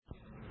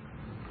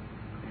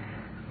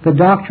The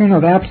Doctrine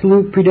of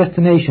Absolute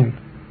Predestination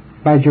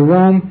by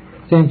Jerome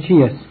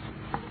Zanchius.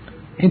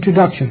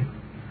 Introduction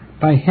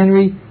by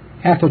Henry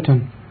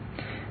Atherton,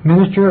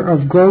 Minister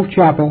of Grove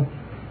Chapel,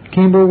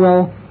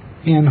 Camberwell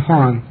and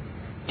Hon,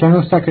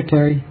 General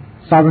Secretary,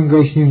 Sovereign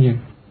Grace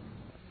Union.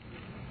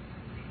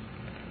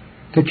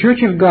 The Church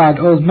of God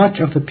owes much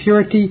of the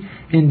purity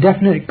and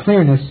definite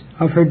clearness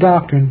of her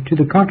doctrine to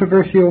the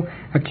controversial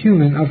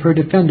acumen of her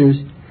defenders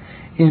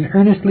in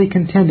earnestly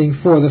contending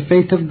for the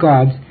faith of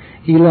God's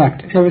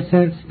elect ever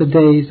since the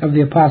days of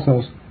the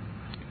apostles.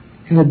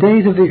 In the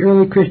days of the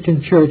early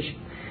Christian Church,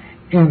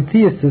 in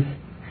Theosis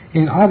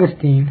and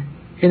Augustine,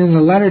 and in the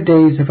latter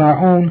days of our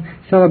own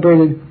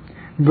celebrated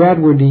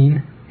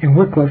Bradwardine and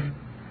Wycliffe,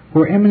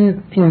 were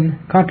eminent in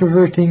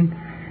controverting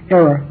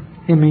error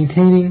and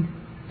maintaining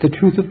the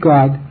truth of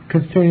God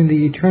concerning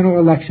the eternal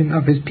election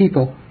of His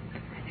people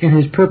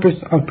and His purpose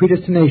of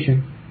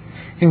predestination,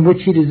 in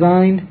which He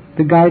designed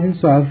the guidance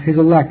of His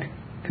elect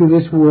through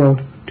this world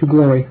to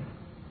glory.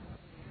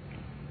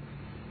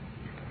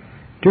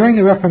 During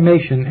the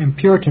Reformation and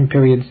Puritan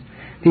periods,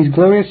 these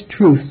glorious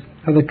truths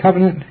of the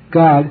covenant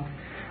God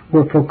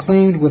were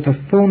proclaimed with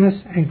a fullness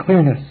and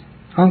clearness,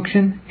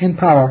 unction and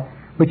power,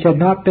 which had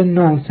not been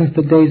known since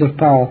the days of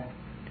Paul.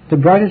 The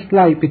brightest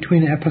light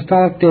between the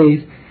apostolic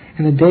days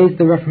and the days of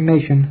the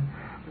Reformation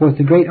was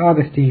the great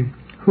Augustine,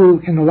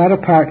 who, in the latter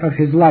part of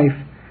his life,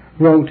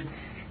 wrote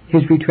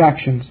his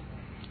Retractions,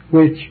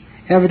 which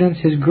evidence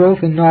his growth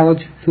in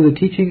knowledge through the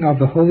teaching of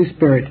the Holy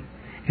Spirit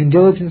and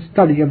diligent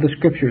study of the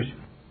Scriptures.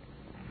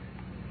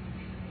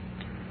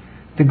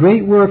 The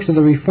great works of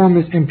the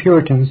Reformers and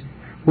Puritans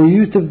were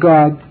used of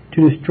God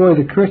to destroy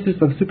the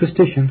curses of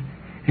superstition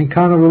and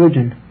carnal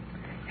religion.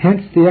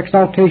 Hence the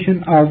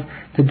exaltation of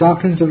the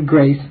doctrines of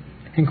grace,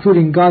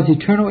 including God's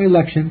eternal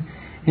election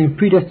and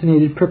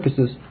predestinated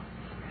purposes.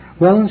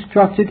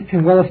 Well-instructed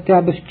and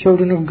well-established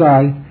children of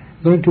God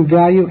learn to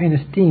value and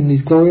esteem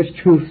these glorious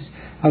truths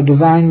of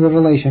divine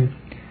revelation,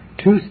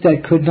 truths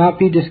that could not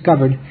be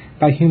discovered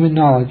by human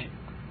knowledge.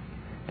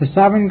 The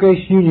Sovereign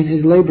Grace Union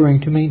is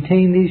laboring to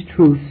maintain these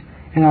truths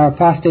in our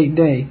apostate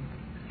day.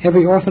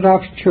 Every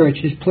Orthodox church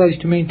is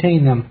pledged to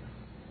maintain them.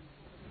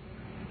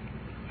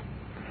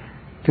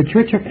 The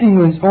Church of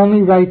England's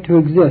only right to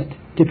exist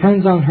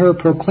depends on her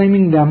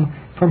proclaiming them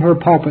from her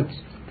pulpits,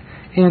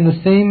 and the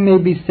same may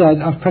be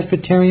said of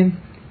Presbyterian,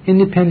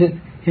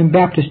 Independent, and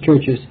Baptist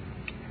churches,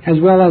 as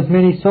well as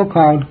many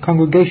so-called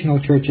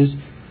congregational churches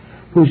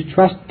whose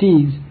trust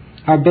deeds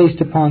are based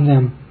upon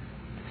them.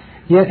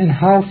 Yet in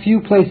how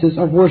few places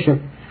of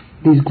worship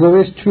these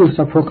glorious truths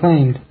are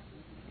proclaimed.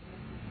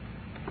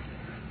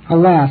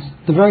 Alas,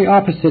 the very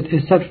opposite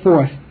is set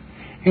forth,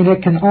 and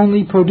it can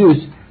only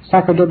produce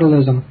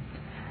sacerdotalism,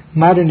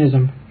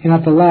 modernism, and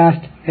at the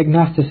last,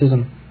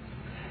 agnosticism.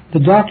 The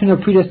doctrine of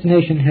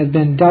predestination has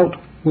been dealt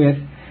with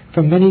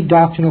from many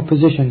doctrinal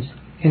positions,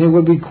 and it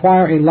would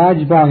require a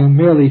large volume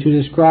merely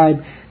to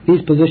describe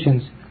these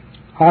positions.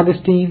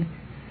 Augustine,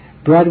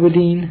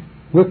 Bradwardine,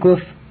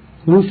 Wycliffe,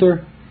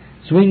 Luther,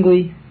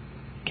 Zwingli,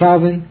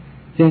 Calvin,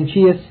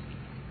 Zanchius,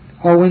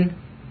 Owen,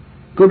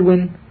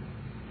 Goodwin,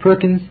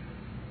 Perkins,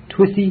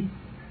 Twissy,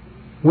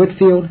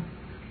 Whitfield,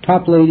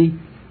 Toplady,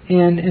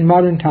 and, in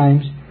modern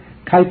times,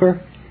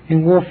 Kuyper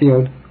and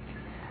Warfield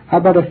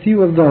are but a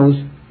few of those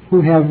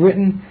who have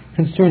written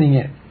concerning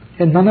it,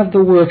 and none of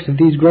the works of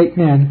these great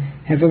men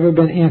have ever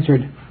been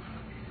answered.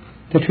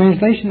 The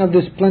translation of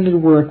this splendid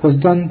work was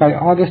done by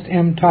August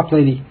M.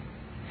 Toplady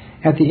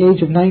at the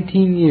age of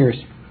 19 years.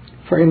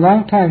 For a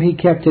long time he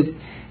kept it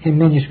in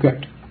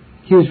manuscript.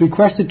 He was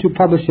requested to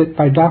publish it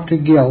by Dr.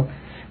 Gill,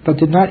 but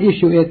did not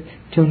issue it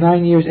till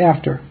 9 years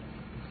after.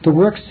 The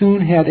work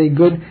soon had a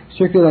good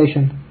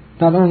circulation,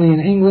 not only in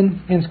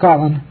England and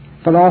Scotland,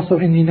 but also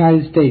in the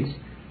United States.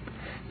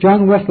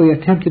 John Wesley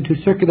attempted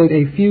to circulate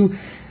a few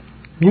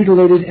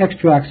mutilated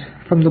extracts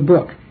from the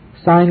book,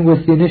 signed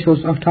with the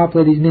initials of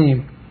Toplady's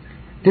name.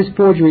 This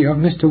forgery of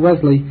Mr.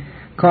 Wesley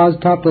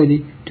caused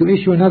Toplady to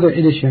issue another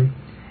edition,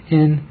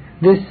 and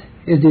this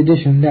is the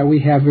edition that we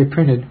have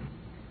reprinted.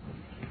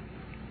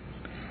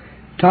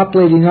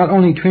 Toplady not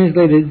only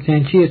translated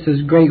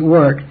Zanchius' great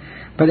work,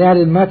 but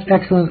added much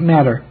excellent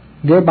matter,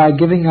 thereby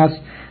giving us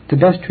the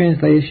best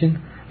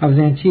translation of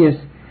Zanchius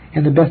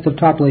and the best of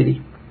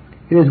Toplady.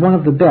 It is one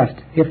of the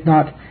best, if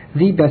not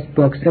the best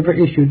books ever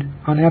issued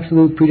on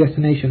absolute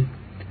predestination.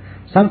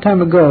 Some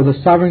time ago, the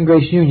Sovereign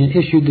Grace Union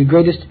issued the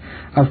greatest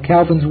of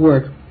Calvin's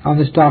work on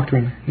this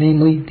doctrine,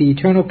 namely the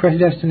eternal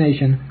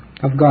predestination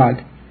of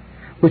God,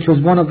 which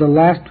was one of the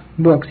last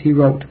books he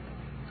wrote.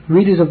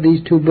 Readers of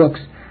these two books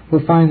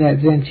will find that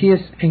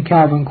Zanchius and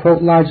Calvin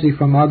quote largely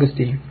from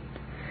Augustine,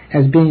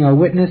 as being a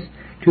witness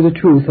to the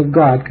truth of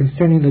God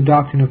concerning the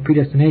doctrine of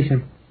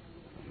predestination.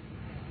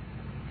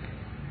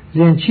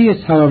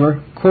 Zanchius,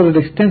 however, quoted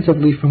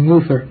extensively from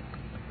Luther.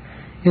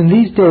 In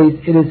these days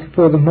it is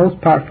for the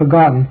most part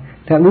forgotten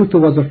that Luther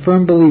was a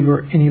firm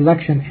believer in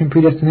election and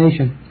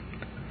predestination.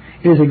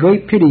 It is a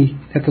great pity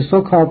that the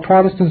so-called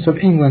Protestants of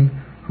England,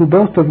 who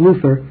boast of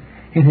Luther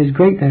and his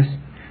greatness,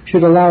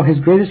 should allow his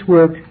greatest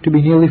work to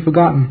be nearly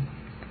forgotten.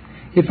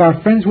 If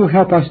our friends will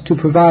help us to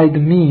provide the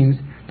means,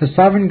 the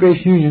Sovereign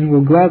Grace Union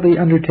will gladly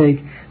undertake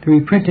the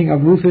reprinting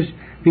of Luther's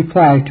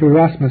reply to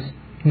Erasmus,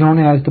 known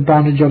as the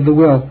Bondage of the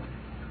Will.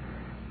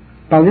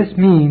 By this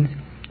means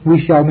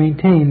we shall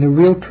maintain the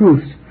real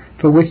truths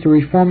for which the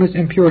Reformers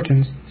and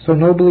Puritans so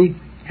nobly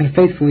and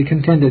faithfully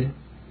contended.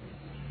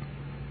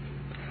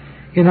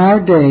 In our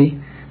day,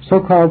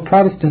 so-called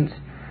Protestants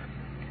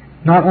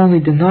not only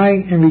deny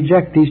and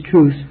reject these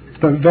truths,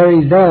 but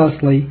very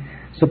zealously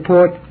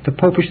support the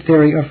Popish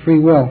theory of free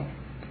will.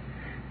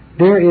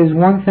 There is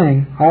one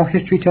thing all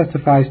history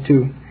testifies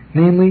to,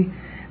 namely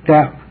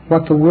that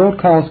what the world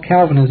calls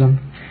Calvinism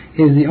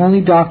is the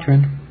only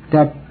doctrine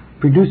that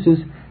produces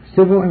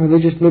civil and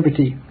religious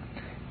liberty,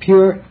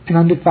 pure and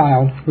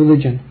undefiled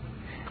religion,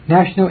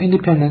 national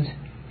independence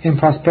and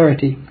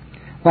prosperity,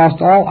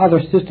 whilst all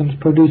other systems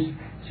produce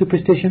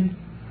superstition,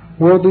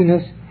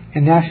 worldliness,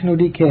 and national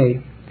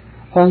decay,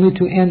 only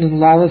to end in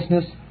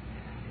lawlessness,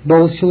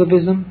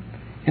 Bolshevism,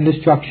 and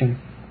destruction.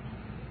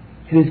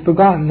 It is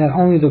forgotten that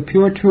only the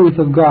pure truth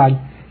of God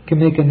can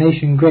make a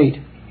nation great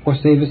or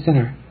save a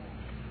sinner.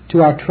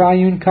 To our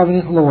triune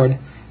covenant Lord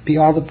be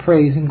all the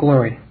praise and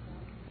glory.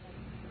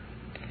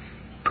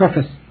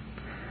 Preface.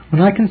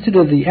 When I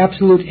consider the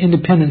absolute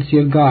independency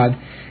of God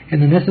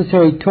and the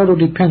necessary total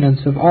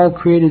dependence of all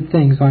created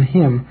things on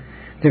Him,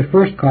 their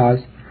first cause,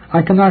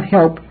 I cannot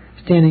help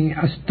standing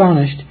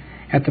astonished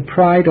at the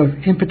pride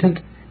of impotent,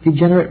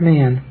 degenerate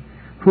man,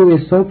 who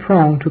is so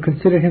prone to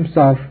consider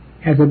himself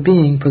as a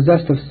being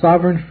possessed of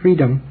sovereign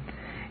freedom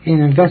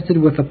and invested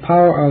with the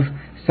power of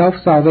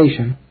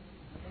self-salvation,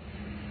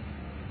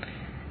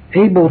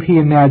 able, he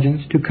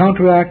imagines, to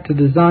counteract the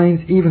designs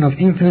even of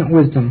infinite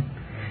wisdom,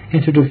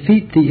 and to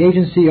defeat the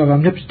agency of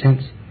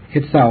omnipotence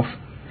itself.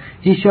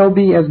 Ye shall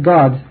be as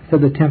gods,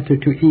 said the tempter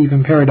to Eve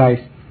in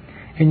paradise,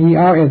 and ye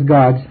are as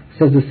gods,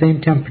 says the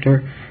same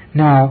tempter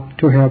now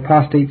to her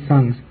apostate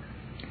sons.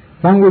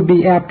 One would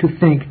be apt to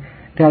think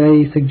that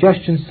a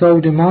suggestion so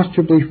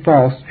demonstrably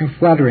false and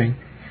flattering,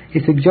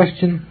 a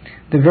suggestion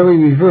the very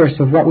reverse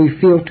of what we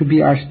feel to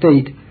be our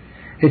state,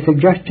 a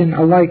suggestion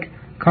alike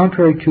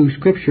contrary to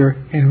Scripture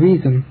and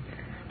reason,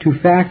 to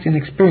fact and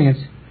experience,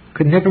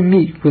 could never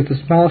meet with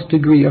the smallest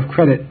degree of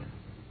credit.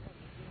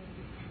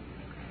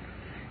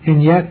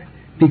 And yet,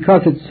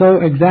 because it so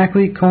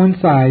exactly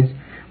coincides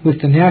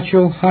with the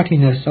natural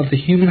haughtiness of the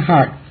human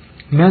heart,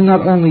 men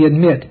not only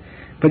admit,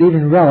 but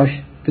even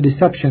relish the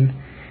deception,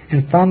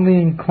 and fondly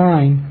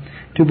incline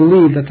to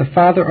believe that the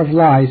father of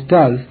lies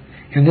does,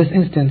 in this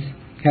instance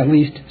at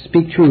least,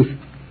 speak truth.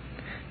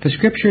 The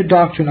Scripture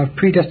doctrine of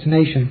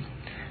predestination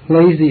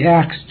lays the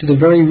axe to the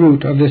very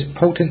root of this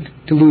potent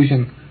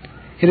delusion.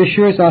 It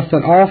assures us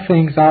that all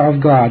things are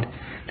of God,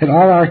 that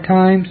all our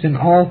times and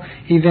all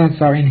events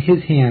are in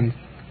His hands.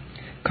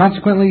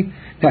 Consequently,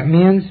 that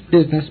man's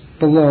business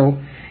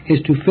below is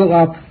to fill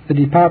up the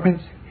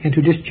departments and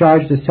to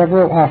discharge the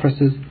several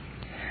offices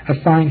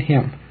assigned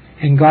him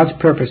in God's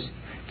purpose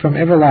from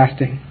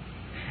everlasting,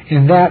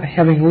 and that,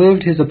 having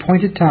lived his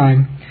appointed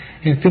time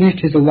and finished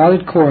his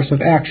allotted course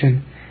of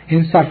action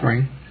in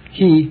suffering,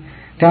 he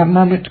that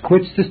moment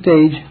quits the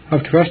stage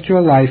of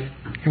terrestrial life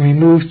and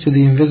removes to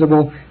the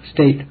invisible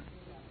state.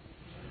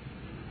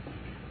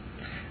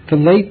 The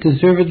late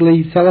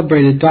deservedly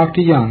celebrated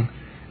Dr. Young,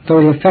 though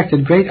he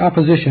affected great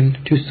opposition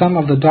to some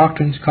of the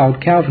doctrines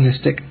called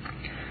Calvinistic,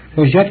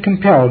 was yet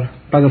compelled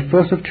by the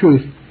force of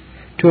truth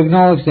to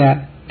acknowledge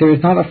that there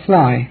is not a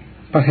fly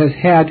but has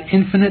had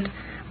infinite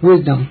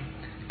wisdom,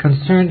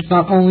 concerned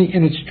not only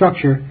in its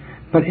structure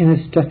but in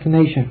its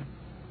destination.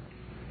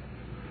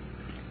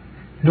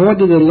 Nor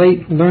did the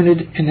late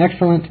learned and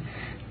excellent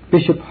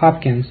Bishop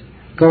Hopkins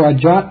go a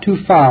jot too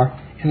far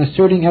in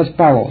asserting as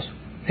follows: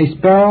 a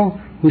sparrow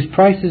whose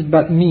price is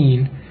but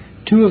mean,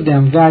 two of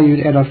them valued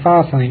at a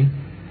farthing,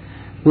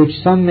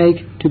 which some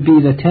make to be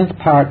the 10th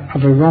part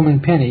of a Roman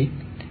penny,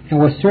 and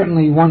was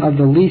certainly one of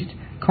the least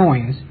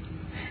coins,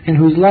 and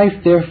whose life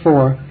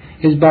therefore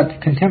is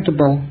but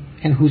contemptible,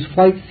 and whose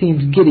flight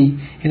seems giddy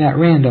and at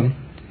random,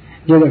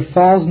 yet it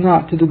falls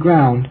not to the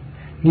ground,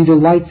 neither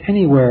lights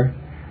anywhere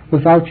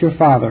without your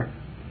Father.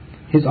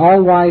 His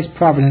all-wise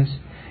providence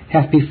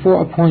hath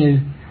before appointed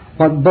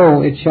what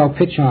bough it shall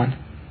pitch on,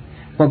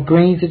 what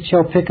grains it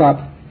shall pick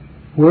up,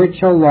 where it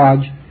shall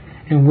lodge,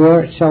 and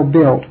where it shall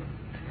build,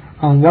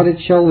 on what it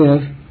shall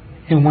live,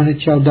 and when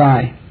it shall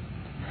die.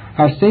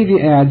 Our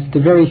Savior adds,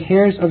 the very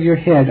hairs of your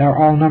head are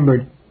all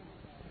numbered.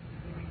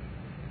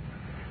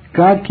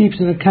 God keeps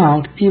an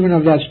account even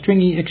of that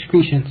stringy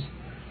excrescence.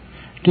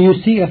 Do you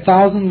see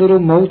 1,000 little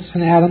motes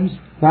and atoms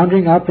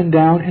wandering up and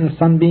down in a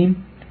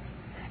sunbeam?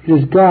 It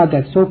is God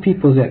that so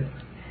peoples it,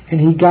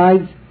 and He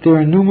guides their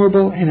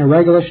innumerable and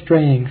irregular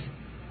strayings.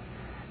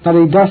 Not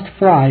a dust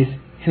flies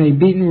in a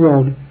beaten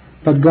road,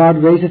 but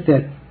God raiseth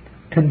it,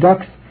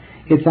 conducts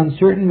its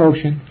uncertain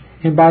motion,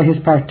 and by His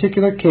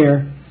particular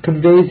care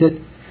conveys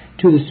it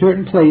to the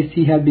certain place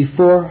He had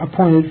before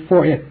appointed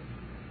for it.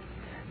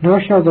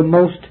 Nor shall the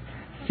most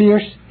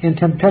fierce and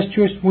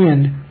tempestuous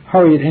wind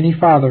hurry it any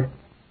farther.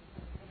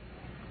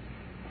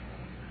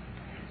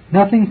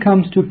 Nothing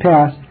comes to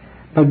pass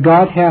but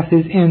God hath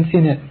his ends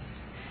in it,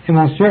 and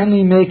will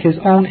certainly make his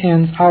own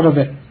ends out of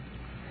it.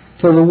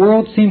 So the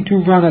world seemed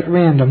to run at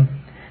random,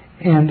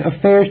 and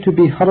affairs to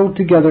be huddled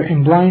together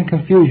in blind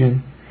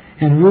confusion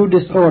and rude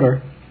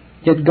disorder,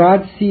 yet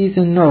God sees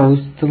and knows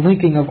the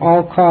linking of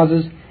all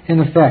causes and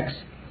effects,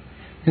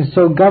 and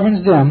so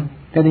governs them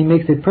that he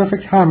makes a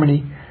perfect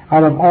harmony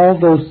out of all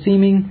those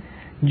seeming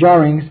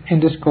jarrings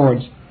and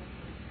discords.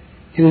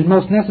 It is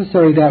most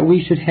necessary that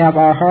we should have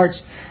our hearts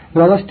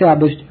well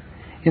established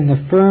in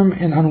the firm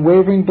and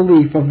unwavering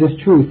belief of this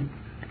truth,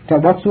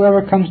 that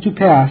whatsoever comes to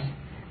pass,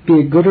 be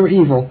it good or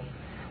evil,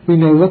 we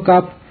may look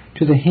up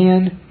to the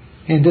hand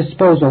and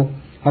disposal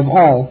of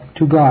all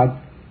to God.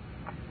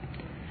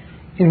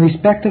 In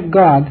respect of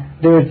God,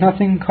 there is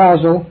nothing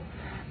causal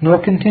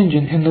nor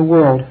contingent in the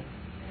world.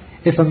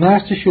 If a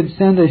master should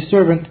send a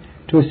servant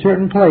to a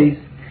certain place,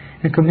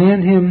 and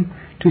command him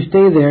to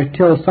stay there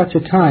till such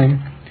a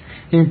time,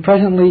 and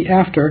presently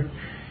after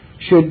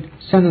should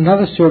send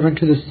another servant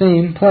to the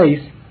same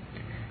place,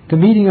 the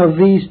meeting of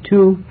these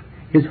two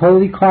is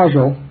wholly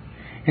causal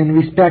in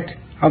respect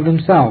of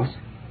themselves,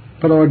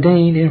 but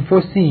ordained and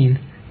foreseen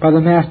by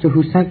the master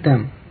who sent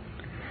them.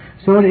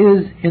 So it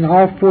is in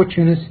all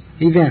fortuitous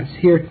events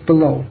here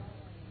below.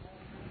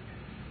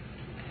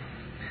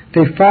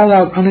 They fall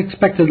out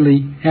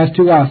unexpectedly as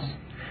to us,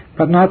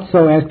 but not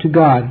so as to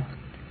God.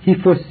 He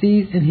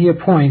foresees and he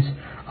appoints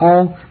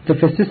all the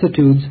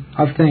vicissitudes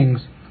of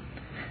things.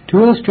 To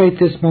illustrate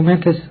this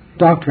momentous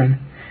doctrine,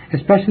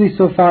 especially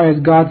so far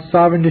as God's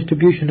sovereign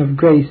distribution of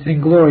grace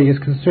and glory is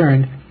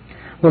concerned,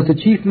 was the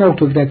chief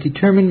motive that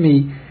determined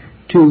me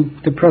to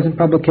the present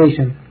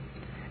publication.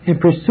 In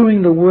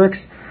pursuing the works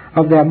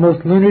of that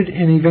most learned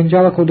and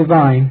evangelical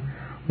divine,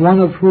 one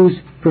of whose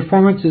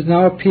performances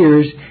now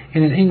appears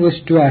in an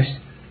English dress,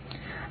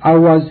 I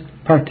was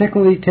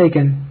particularly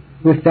taken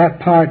with that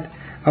part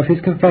of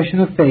his Confession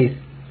of Faith,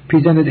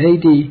 presented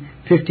A.D.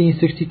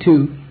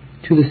 1562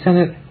 to the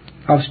Senate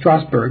of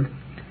Strasbourg,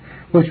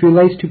 which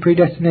relates to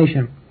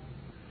predestination.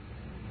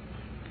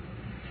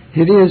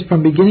 It is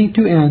from beginning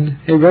to end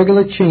a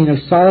regular chain of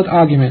solid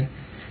argument,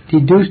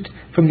 deduced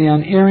from the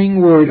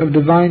unerring word of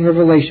divine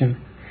revelation,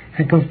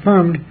 and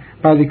confirmed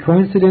by the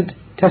coincident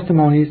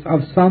testimonies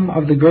of some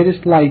of the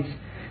greatest lights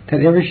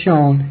that ever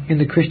shone in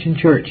the Christian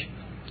Church.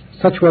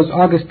 Such was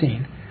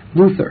Augustine,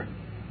 Luther,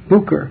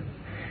 Bucer,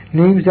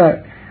 names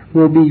that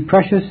will be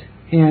precious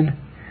and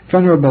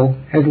venerable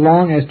as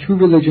long as true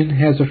religion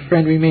has a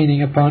friend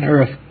remaining upon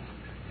earth.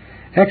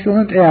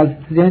 Excellent as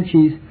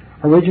Zanchi's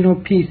original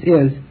piece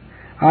is,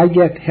 I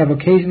yet have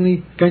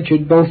occasionally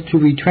ventured both to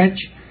retrench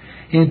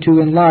and to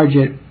enlarge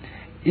it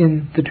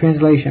in the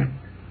translation.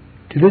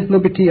 To this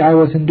liberty I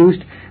was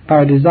induced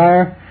by a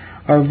desire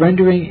of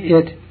rendering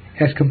it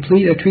as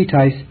complete a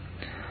treatise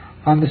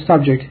on the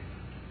subject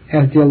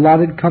as the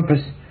allotted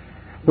compass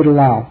would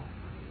allow.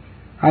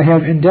 I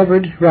have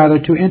endeavored rather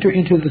to enter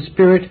into the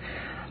spirit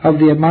of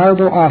the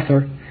admirable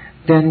author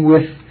than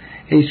with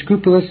a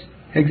scrupulous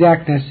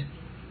exactness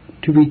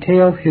to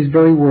retail his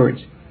very words,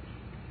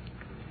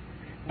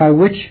 by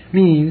which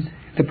means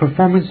the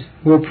performance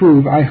will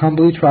prove, I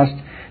humbly trust,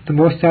 the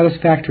more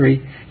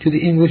satisfactory to the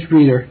English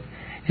reader,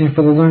 and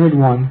for the learned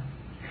one.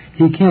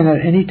 He can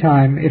at any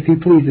time, if he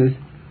pleases,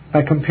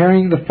 by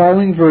comparing the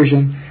following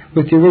version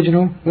with the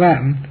original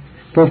Latin,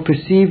 both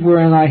perceive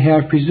wherein I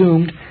have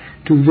presumed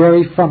to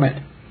vary from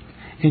it,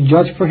 and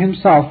judge for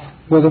himself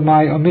whether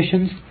my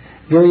omissions,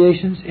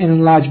 variations, and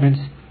enlargements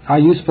are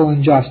useful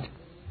and just.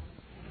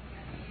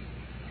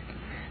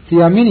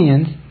 The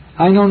Arminians,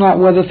 I know not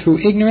whether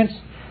through ignorance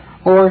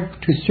or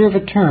to serve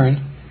a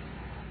turn,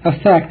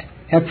 affect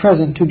at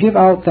present to give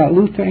out that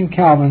Luther and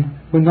Calvin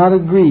were not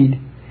agreed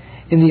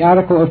in the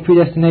article of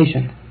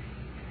predestination.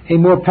 A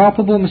more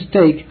palpable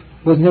mistake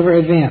was never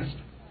advanced.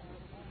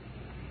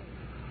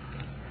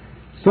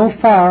 So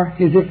far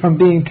is it from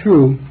being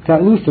true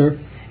that Luther,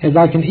 as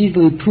I can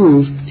easily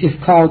prove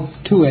if called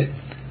to it,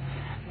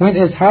 went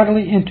as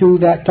heartily into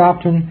that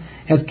doctrine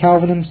as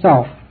Calvin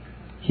himself.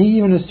 He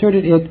even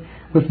asserted it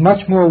with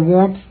much more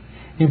warmth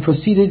and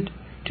proceeded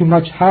to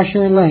much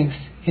harsher lengths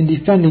in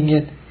defending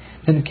it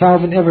than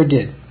Calvin ever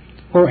did,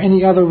 or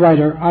any other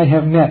writer I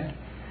have met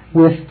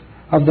with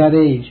of that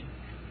age.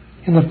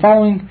 In the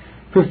following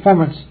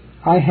performance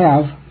I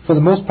have, for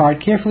the most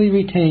part, carefully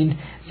retained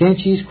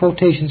Zanchi's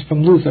quotations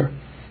from Luther,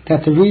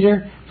 that the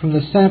reader, from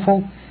the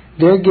sample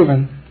there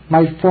given,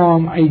 might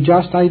form a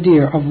just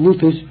idea of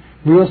Luther's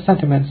real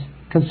sentiments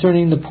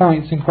concerning the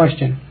points in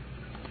question.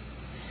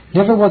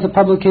 Never was a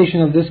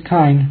publication of this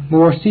kind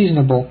more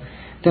seasonable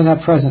than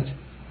at present.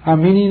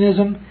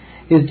 Arminianism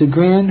is the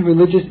grand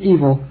religious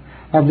evil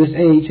of this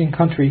age and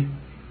country.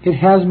 It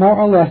has more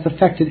or less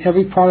affected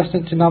every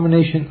Protestant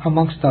denomination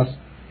amongst us,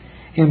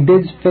 and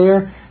bids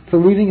fair for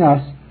leaving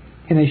us,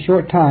 in a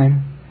short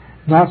time,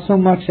 not so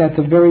much at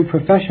the very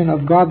profession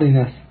of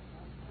godliness.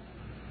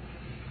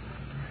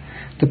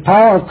 The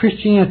power of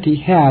Christianity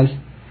has,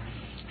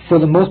 for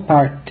the most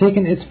part,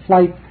 taken its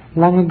flight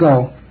long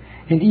ago,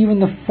 and even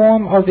the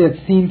form of it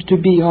seems to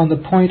be on the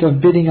point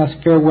of bidding us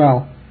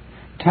farewell.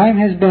 Time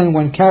has been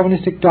when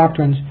Calvinistic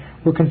doctrines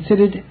were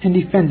considered and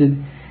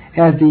defended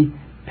as the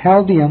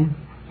palladium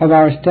of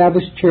our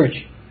established church,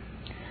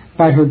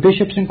 by her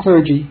bishops and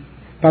clergy,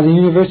 by the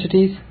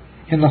universities,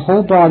 and the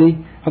whole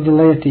body of the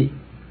laity.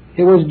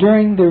 It was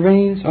during the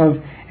reigns of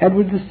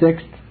Edward VI,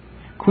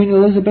 Queen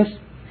Elizabeth,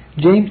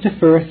 James I,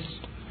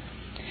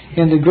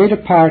 and the greater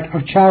part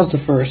of Charles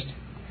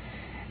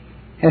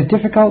I, as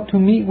difficult to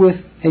meet with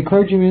a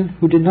clergyman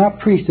who did not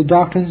preach the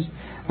doctrines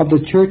of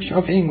the Church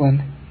of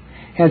England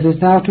as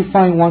is now to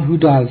find one who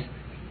does.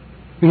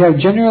 We have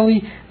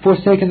generally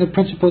forsaken the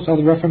principles of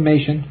the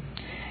Reformation,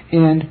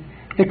 and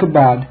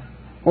Ichabod,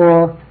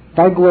 or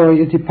Thy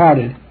glory is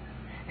departed,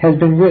 has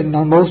been written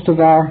on most of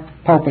our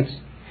pulpits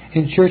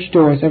and church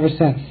doors ever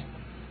since.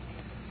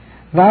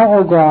 Thou,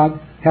 O God,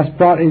 hast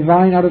brought a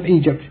vine out of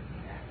Egypt.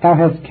 Thou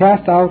hast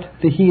cast out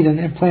the heathen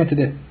and planted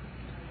it.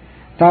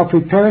 Thou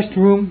preparest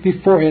room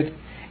before it,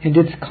 and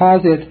didst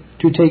cause it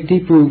to take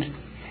deep root,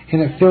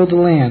 and it filled the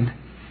land.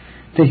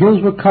 The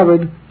hills were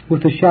covered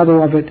with the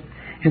shadow of it,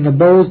 and the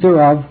boughs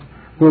thereof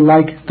were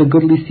like the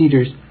goodly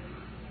cedars.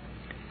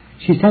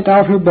 She sent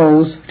out her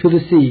boughs to the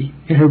sea,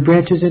 and her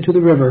branches into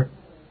the river.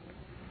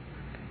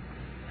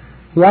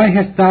 Why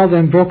hast thou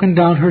then broken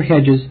down her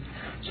hedges,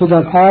 so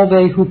that all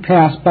they who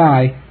pass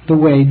by the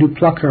way do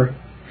pluck her?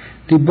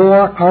 The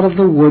boar out of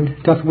the wood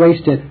doth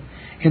waste it,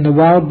 and the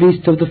wild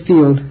beast of the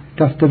field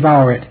doth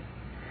devour it.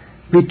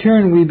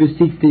 Return, we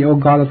beseech thee, O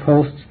God of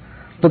hosts.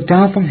 Look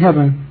down from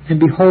heaven, and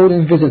behold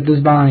and visit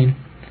this vine,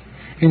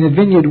 in the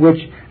vineyard which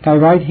thy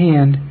right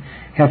hand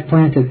hath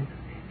planted,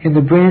 in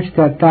the branch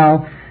that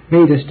thou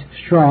madest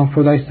strong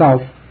for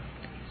thyself.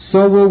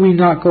 So will we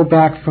not go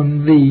back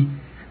from thee.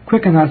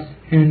 Quicken us,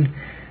 and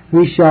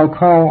we shall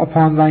call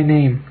upon thy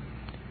name.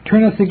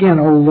 Turn us again,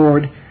 O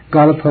Lord,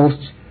 God of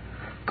hosts.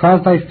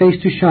 Cause thy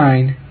face to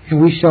shine,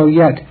 and we shall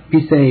yet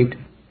be saved.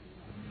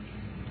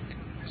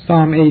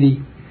 Psalm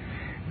 80.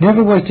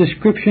 Never was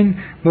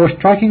description more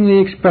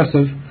strikingly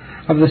expressive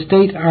of the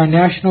state our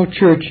national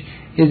church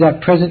is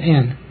at present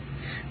in.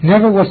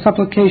 Never was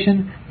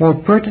supplication more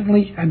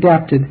pertinently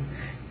adapted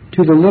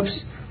to the lips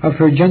of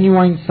her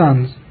genuine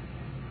sons.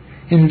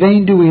 In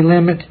vain do we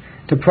lament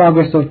the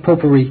progress of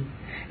popery.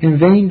 In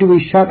vain do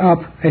we shut up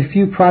a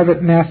few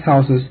private mass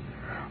houses,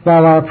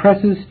 while our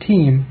presses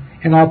teem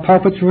and our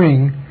pulpits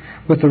ring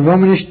with the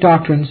Romanish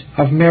doctrines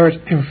of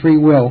merit and free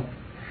will,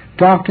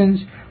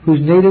 doctrines whose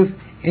native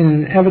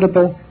and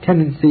inevitable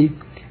tendency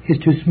is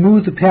to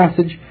smooth the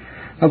passage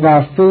of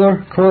our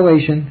fuller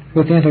correlation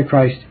with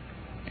Antichrist.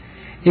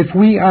 If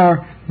we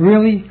are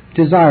really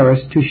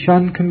desirous to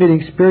shun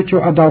committing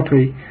spiritual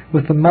adultery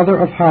with the mother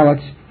of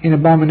harlots and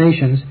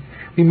abominations,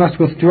 we must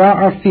withdraw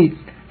our feet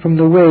from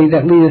the way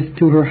that leadeth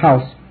to her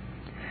house.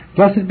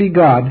 Blessed be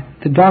God,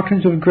 the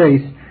doctrines of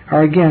grace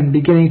are again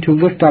beginning to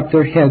lift up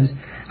their heads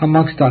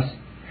amongst us.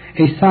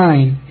 A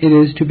sign, it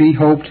is to be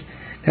hoped,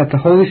 that the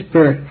Holy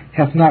Spirit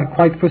hath not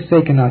quite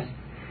forsaken us,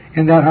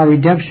 and that our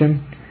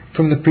redemption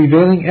from the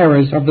prevailing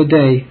errors of the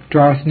day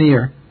draweth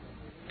near.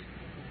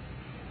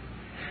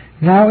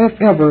 Now,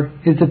 if ever,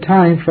 is the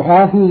time for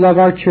all who love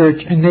our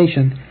church and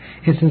nation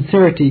in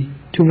sincerity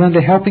to lend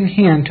a helping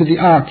hand to the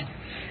ark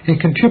and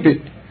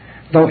contribute,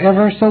 though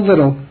ever so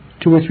little,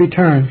 to its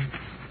return.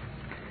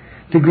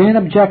 The grand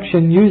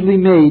objection usually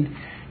made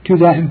to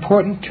that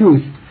important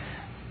truth,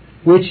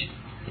 which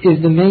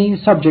is the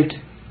main subject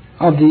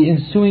of the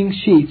ensuing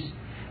sheets,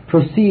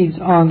 proceeds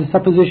on the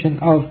supposition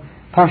of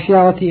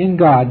partiality in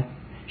God,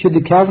 should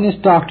the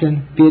Calvinist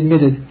doctrine be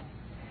admitted.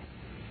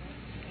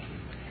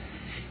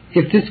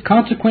 If this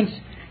consequence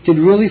did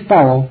really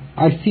follow,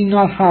 I see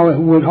not how it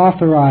would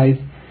authorize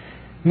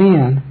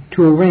man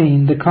to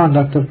arraign the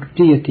conduct of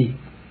deity.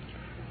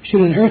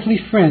 Should an earthly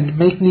friend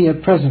make me a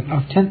present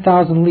of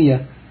 10,000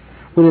 lia,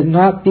 would it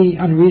not be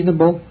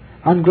unreasonable,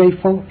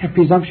 ungrateful, and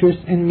presumptuous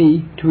in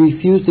me to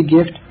refuse the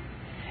gift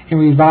and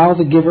revile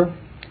the giver,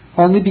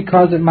 only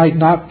because it might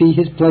not be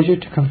his pleasure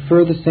to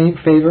confer the same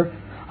favor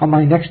on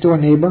my next-door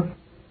neighbor?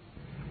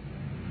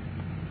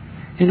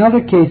 In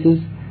other cases,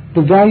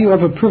 the value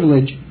of a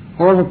privilege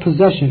or of a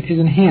possession is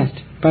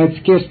enhanced by its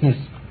scarceness.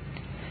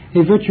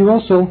 A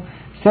virtuoso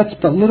sets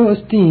but little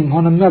esteem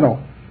on a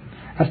medal,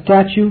 a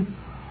statue,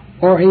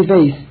 or a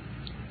vase,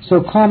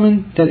 so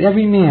common that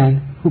every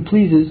man who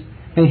pleases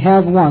may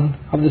have one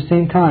of the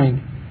same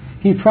kind.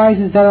 He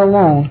prizes that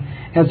alone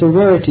as a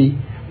rarity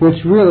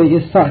which really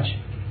is such,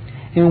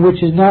 and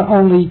which is not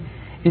only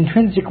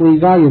intrinsically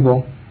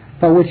valuable,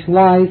 but which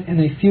lies in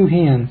a few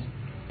hands.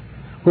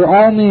 Were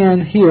all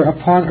men here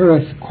upon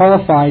earth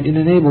qualified and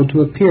enabled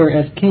to appear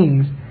as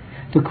kings,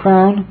 the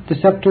crown, the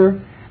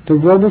scepter, the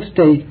robe of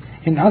state,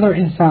 and other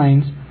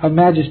ensigns of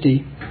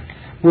majesty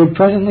would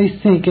presently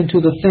sink into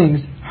the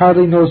things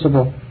hardly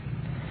noticeable.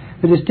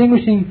 The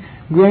distinguishing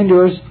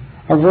grandeurs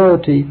of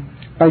royalty,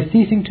 by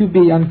ceasing to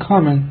be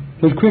uncommon,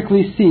 would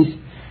quickly cease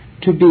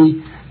to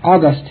be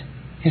august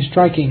and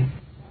striking.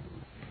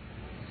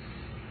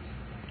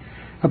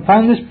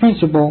 Upon this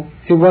principle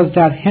it was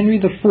that Henry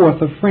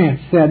IV of France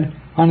said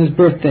on his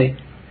birthday,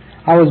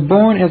 "I was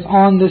born as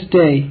on this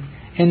day,"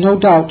 and no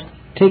doubt,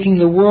 taking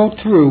the world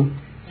through,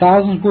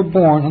 thousands were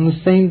born on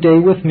the same day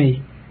with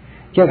me.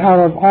 Yet out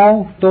of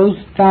all those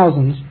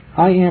thousands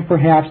I am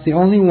perhaps the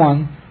only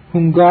one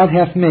whom God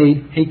hath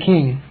made a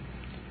king.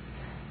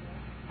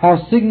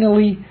 How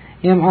signally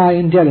am I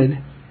indebted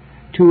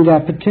to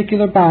that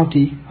particular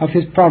bounty of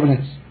his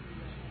providence.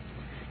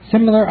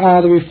 Similar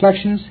are the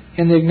reflections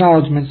and the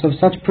acknowledgments of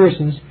such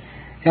persons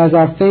as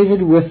are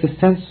favored with the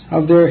sense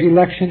of their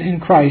election in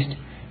Christ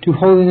to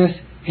holiness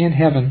and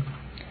heaven.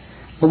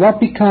 But what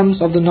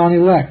becomes of the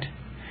non-elect?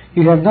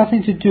 You have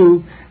nothing to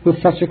do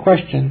with such a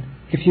question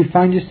if you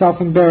find yourself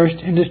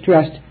embarrassed and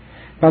distressed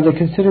by the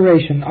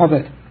consideration of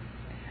it.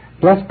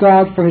 Bless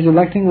God for his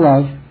electing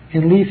love,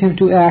 and leave him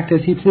to act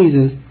as he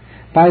pleases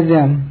by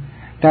them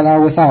that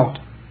are without.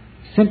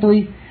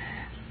 Simply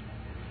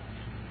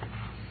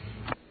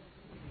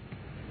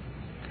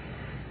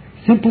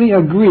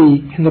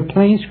agree in the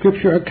plain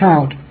Scripture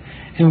account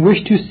and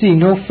wish to see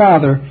no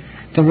farther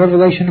than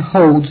Revelation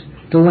holds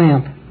the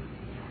lamp.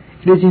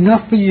 It is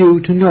enough for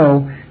you to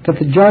know that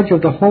the Judge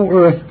of the whole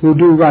earth will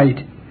do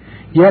right.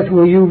 Yet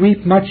will you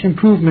reap much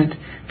improvement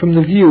from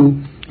the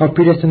view of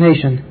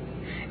predestination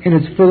in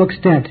its full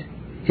extent,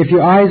 if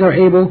your eyes are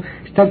able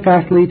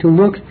steadfastly to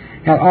look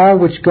at all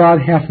which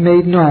God hath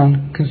made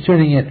known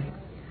concerning it.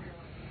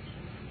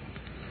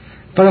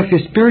 But if your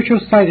spiritual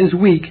sight is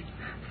weak,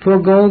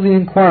 forego the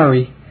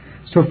inquiry,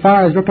 so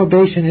far as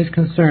reprobation is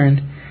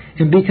concerned,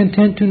 and be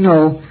content to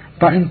know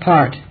but in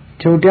part,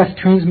 till death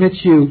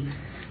transmits you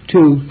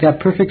to that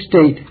perfect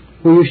state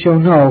where you shall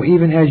know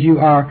even as you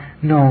are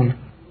known.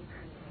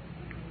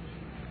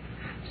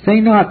 Say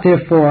not,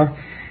 therefore,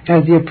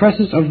 as the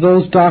oppressors of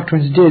those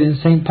doctrines did in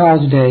St.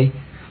 Paul's day,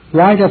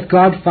 Why doth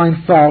God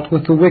find fault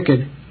with the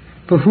wicked?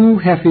 For who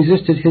hath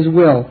resisted his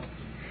will?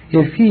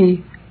 If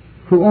he,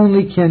 who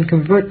only can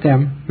convert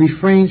them,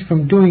 refrains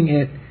from doing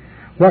it,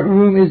 what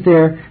room is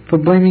there for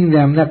blaming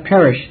them that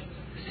perish,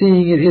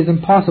 seeing it is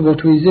impossible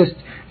to resist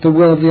the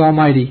will of the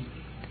Almighty?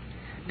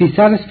 Be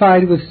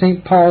satisfied with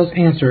St. Paul's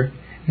answer,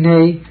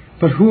 Nay,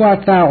 but who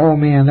art thou, O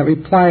man, that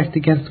repliest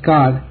against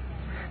God?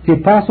 The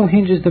Apostle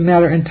hinges the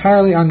matter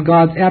entirely on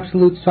God's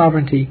absolute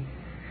sovereignty.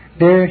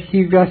 There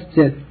he rests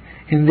it,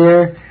 and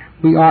there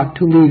we ought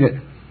to leave it.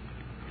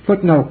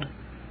 Footnote: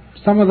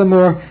 some of the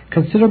more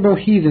considerable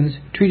heathens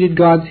treated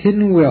God's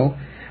hidden will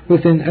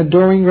with an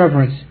adoring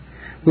reverence,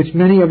 which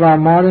many of our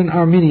modern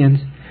Arminians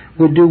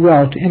would do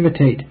well to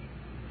imitate.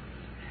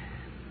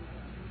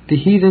 The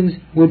heathens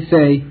would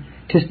say,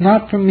 "'Tis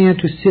not for man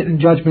to sit in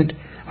judgment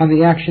on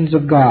the actions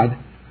of God."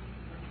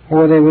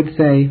 Or they would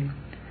say,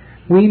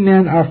 "We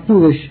men are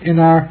foolish in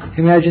our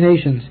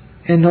imaginations,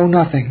 and know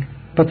nothing,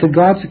 but the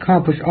gods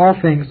accomplish all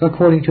things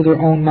according to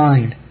their own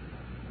mind."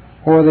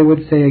 Or they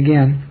would say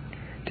again,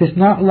 "'Tis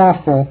not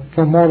lawful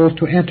for mortals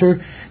to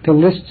enter the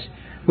lists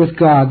with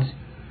gods,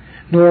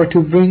 nor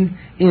to bring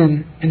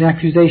in an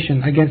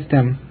accusation against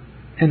them."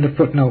 End of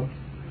footnote.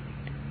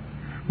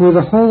 Were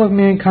the whole of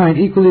mankind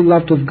equally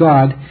loved of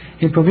God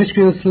and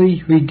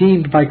promiscuously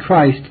redeemed by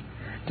Christ,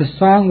 the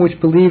song which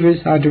believers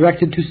are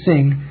directed to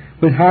sing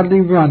would hardly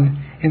run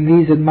in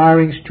these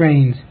admiring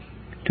strains: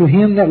 "To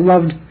him that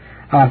loved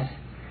us,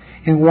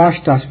 and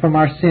washed us from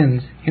our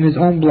sins in his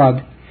own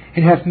blood,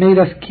 and hath made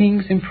us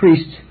kings and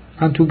priests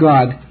unto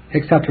God,"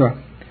 etc.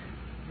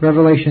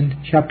 Revelation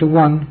chapter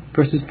 1,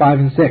 verses 5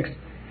 and 6.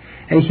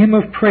 A hymn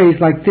of praise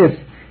like this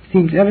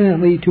seems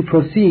evidently to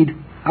proceed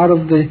out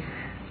of the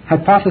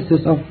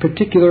hypothesis of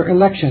particular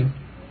election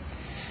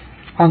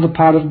on the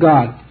part of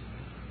God,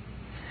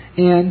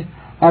 and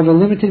of a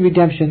limited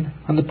redemption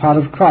on the part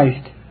of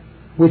Christ,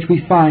 which we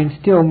find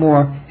still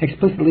more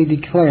explicitly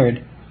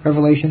declared,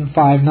 Revelation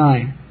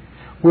 5:9,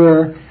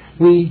 where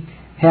we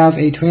have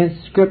a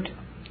transcript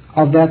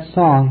of that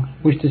song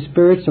which the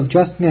spirits of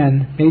just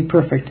men made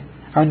perfect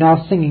are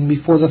now singing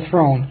before the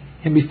throne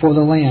and before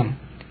the Lamb.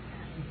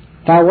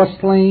 "Thou wast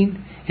slain,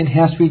 and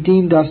hast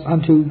redeemed us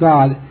unto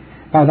God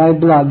by thy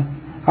blood,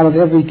 out of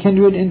every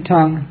kindred and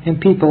tongue and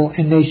people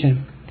and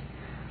nation,"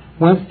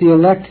 whence the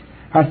elect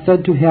are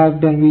said to have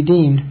been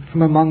redeemed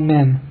from among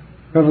men.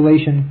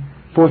 Revelation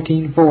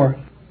 14:4.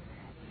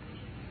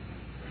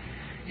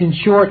 In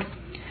short,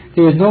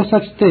 there is no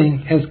such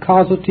thing as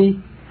causality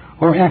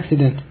or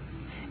accident,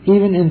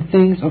 even in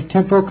things of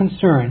temporal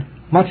concern,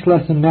 much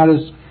less in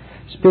matters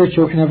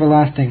spiritual and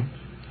everlasting.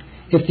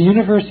 If the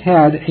universe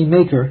had a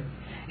maker,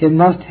 it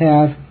must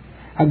have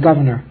a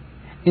governor,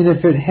 and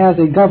if it has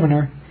a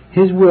governor,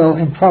 his will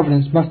and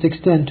providence must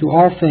extend to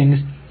all things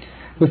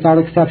without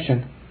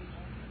exception.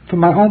 For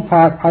my own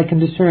part, I can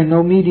discern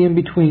no medium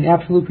between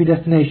absolute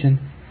predestination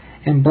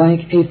and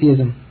blank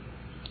atheism.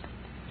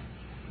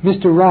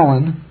 Mr.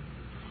 Rollin,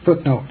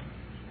 footnote: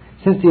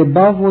 since the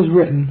above was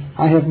written,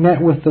 I have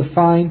met with the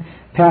fine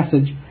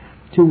passage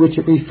to which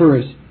it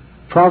refers.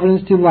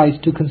 Providence delights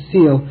to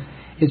conceal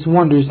its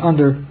wonders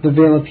under the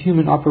veil of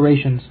human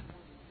operations.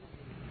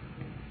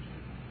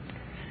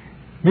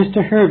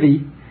 Mr.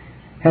 Hervey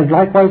has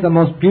likewise a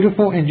most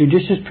beautiful and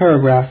judicious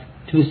paragraph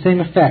to the same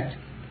effect,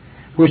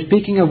 where,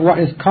 speaking of what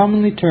is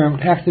commonly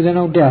termed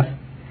accidental death,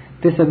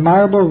 this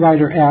admirable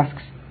writer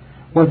asks,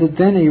 "Was it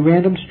then a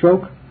random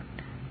stroke?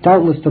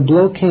 Doubtless the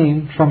blow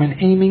came from an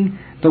aiming,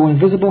 though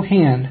invisible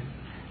hand.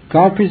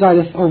 God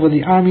presideth over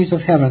the armies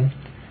of heaven.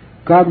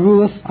 God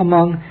ruleth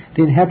among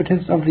the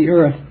inhabitants of the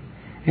earth,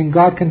 and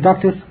God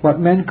conducteth what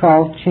men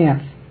call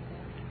chance.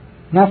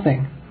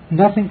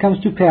 Nothing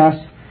comes to pass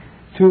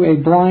through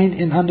a blind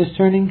and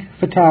undiscerning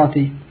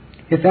fatality.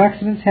 If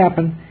accidents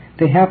happen,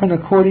 they happen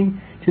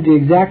according to the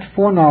exact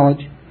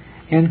foreknowledge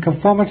and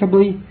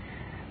conformably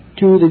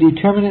to the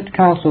determinate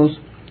counsels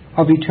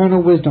of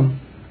eternal wisdom.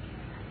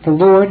 The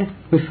Lord,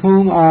 with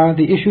whom are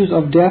the issues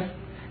of death,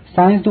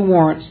 signs the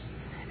warrants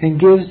and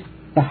gives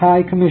the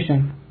high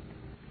commission.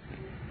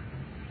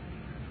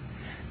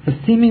 The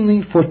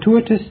seemingly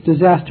fortuitous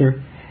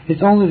disaster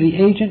is only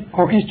the agent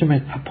or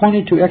instrument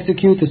appointed to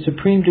execute the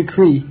supreme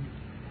decree.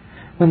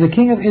 When the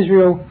king of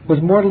Israel was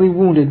mortally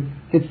wounded,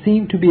 it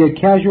seemed to be a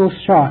casual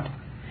shot.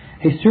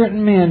 A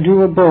certain man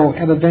drew a bow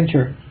at a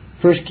venture,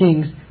 1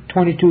 Kings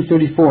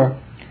 22:34,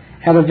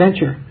 at a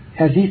venture,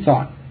 as he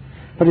thought,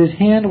 but his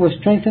hand was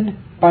strengthened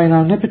by an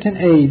omnipotent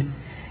aid,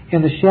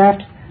 and the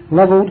shaft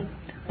leveled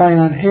by an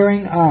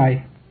unerring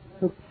eye,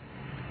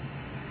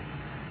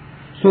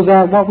 so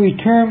that what we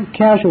term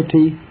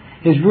casualty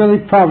is really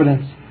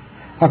providence,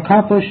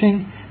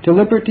 accomplishing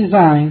deliberate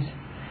designs,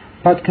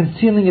 but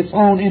concealing its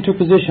own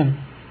interposition.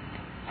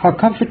 How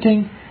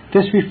comforting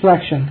this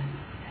reflection,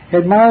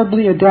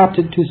 admirably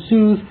adapted to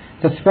soothe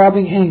the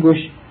throbbing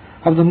anguish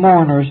of the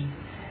mourners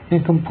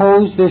and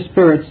compose their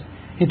spirits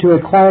into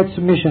a quiet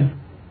submission,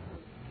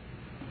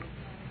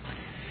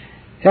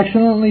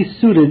 excellently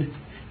suited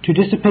to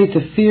dissipate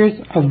the fears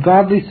of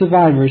godly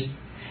survivors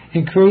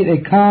and create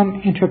a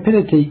calm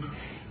intrepidity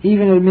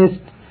even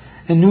amidst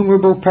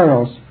innumerable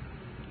perils.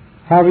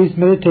 Harvey's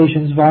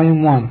Meditations,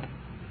 Volume 1.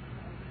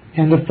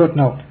 End of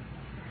footnote.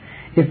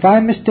 If I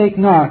mistake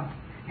not,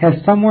 has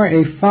somewhere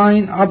a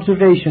fine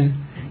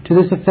observation to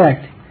this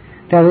effect,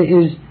 that it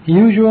is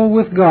usual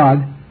with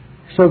God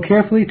so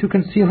carefully to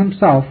conceal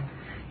himself,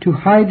 to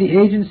hide the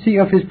agency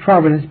of his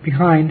providence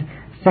behind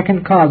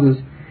second causes,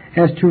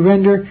 as to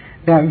render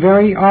that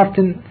very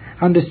often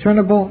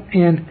undiscernible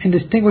and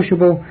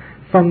indistinguishable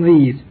from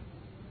these,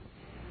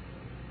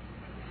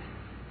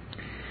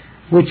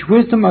 which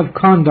wisdom of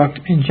conduct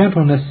and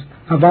gentleness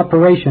of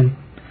operation,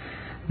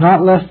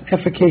 not less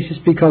efficacious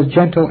because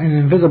gentle and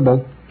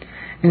invisible,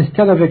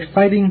 instead of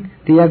exciting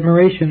the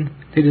admiration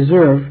they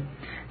deserve,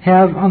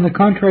 have on the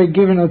contrary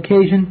given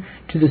occasion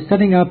to the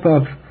setting up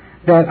of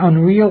that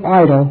unreal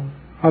idol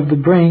of the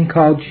brain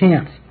called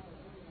chance.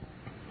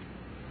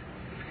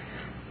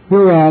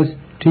 Whereas,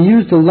 to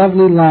use the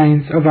lovely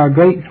lines of our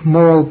great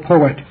moral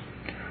poet,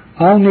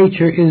 all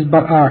nature is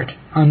but art,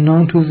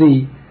 unknown to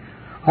thee,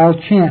 all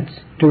chance,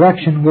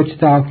 direction which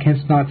thou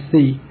canst not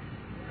see.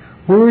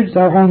 Words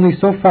are only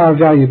so far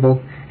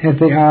valuable as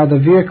they are the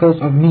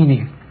vehicles of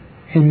meaning,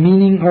 and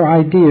meaning or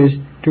ideas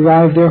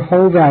derive their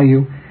whole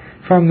value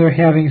from their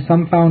having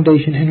some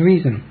foundation in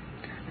reason,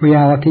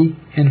 reality,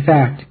 and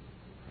fact.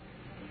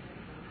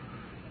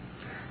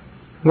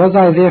 Was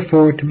I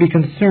therefore to be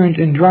concerned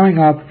in drawing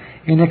up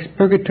an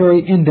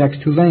expurgatory index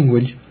to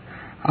language,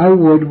 I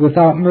would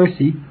without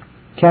mercy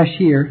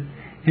cashier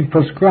and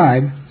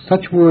proscribe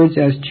such words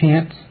as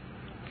chance,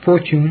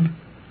 fortune,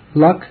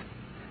 luck,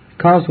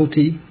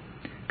 causality,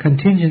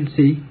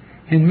 contingency,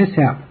 and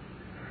mishap,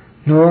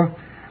 nor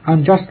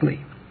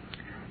unjustly,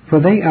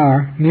 for they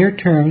are mere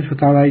terms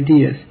without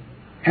ideas,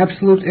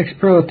 absolute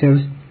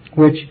expletives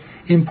which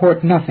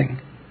import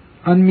nothing,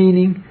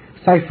 unmeaning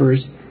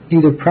ciphers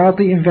either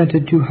proudly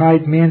invented to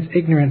hide man's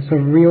ignorance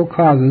of real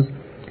causes,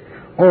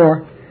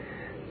 or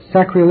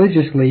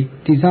sacrilegiously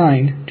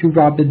designed to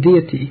rob the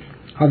deity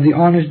of the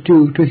honors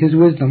due to his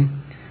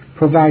wisdom,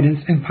 providence,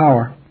 and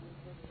power.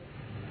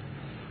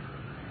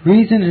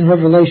 Reason and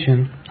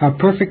revelation are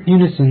perfect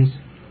unisons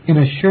in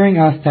assuring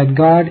us that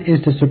God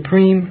is the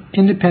supreme,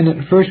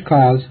 independent first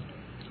cause,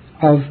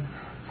 of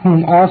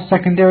whom all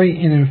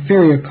secondary and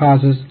inferior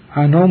causes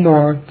are no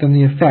more than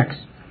the effects,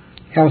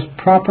 else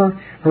proper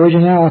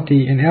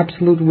originality and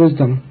absolute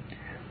wisdom,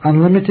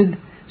 unlimited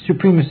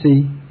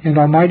supremacy, and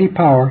almighty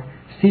power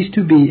cease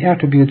to be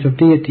attributes of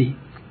deity.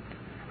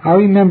 I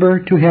remember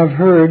to have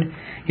heard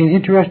an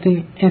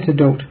interesting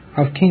anecdote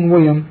of King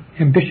William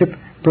and Bishop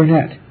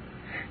Burnet,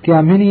 the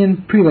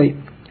Arminian prelate,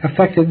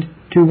 affected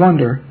to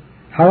wonder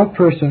how a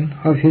person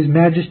of His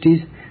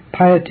Majesty's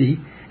piety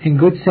and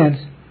good sense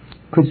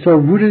could so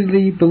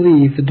rootedly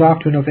believe the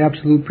doctrine of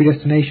absolute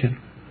predestination.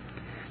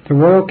 The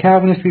royal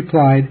Calvinist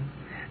replied,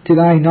 "Did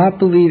I not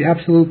believe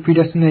absolute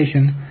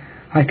predestination,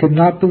 I could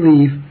not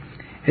believe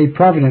a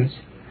providence,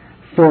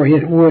 for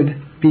it would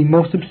be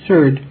most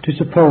absurd to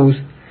suppose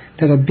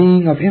that a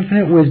being of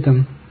infinite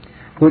wisdom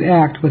would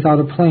act without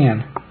a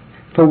plan,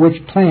 for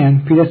which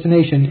plan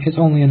predestination is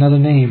only another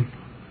name."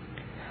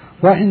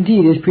 What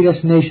indeed is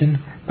predestination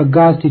but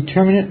God's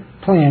determinate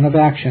plan of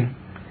action?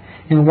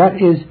 And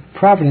what is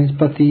providence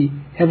but the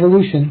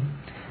evolution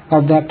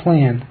of that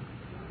plan?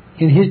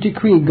 In His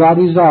decree God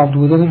resolved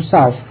within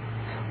Himself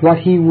what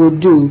He would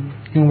do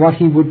and what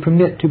He would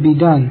permit to be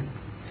done.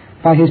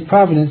 By His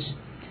providence,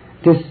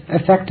 this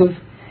effective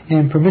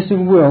and permissive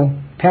will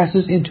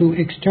passes into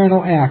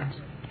external acts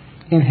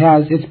and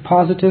has its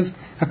positive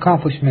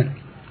accomplishment,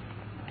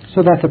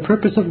 so that the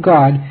purpose of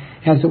God,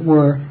 as it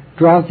were,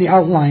 draws the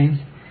outlines,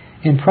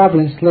 and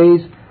providence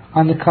lays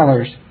on the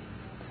colors.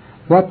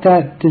 What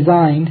that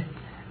designed,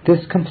 this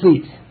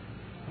completes.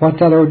 What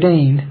that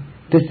ordained,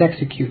 this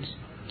executes.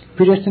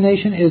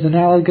 Predestination is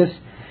analogous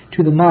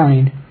to the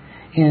mind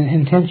and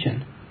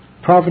intention,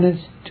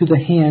 providence to the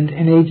hand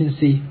and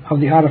agency of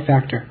the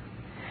artifactor.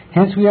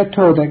 Hence we are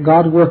told that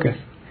God worketh,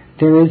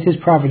 there is his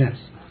providence,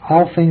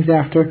 all things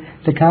after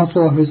the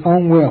counsel of his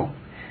own will,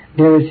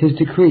 there is his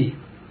decree,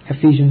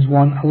 Ephesians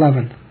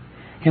 1:11.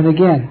 And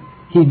again,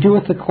 he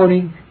doeth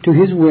according to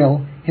his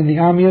will in the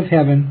army of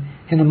heaven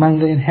and among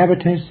the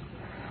inhabitants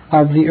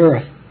of the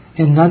earth,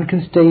 and none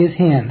can stay his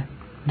hand,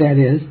 that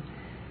is,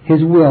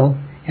 his will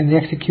and the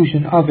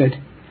execution of it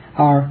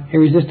are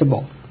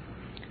irresistible,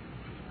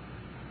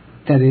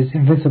 that is,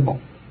 invincible.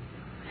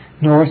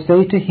 Nor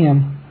say to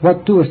him,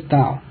 what doest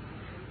thou?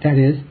 That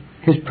is,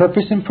 his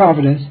purpose and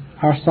providence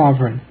are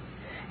sovereign,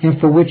 and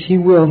for which he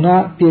will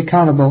not be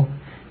accountable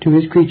to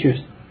his creatures.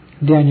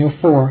 Daniel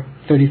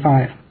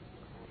 4:35.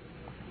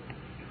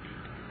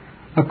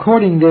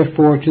 According,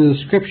 therefore, to the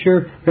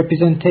Scripture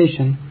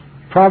representation,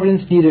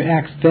 providence neither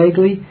acts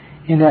vaguely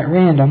and at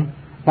random,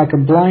 like a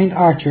blind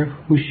archer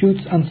who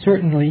shoots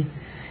uncertainly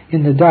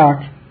in the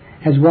dark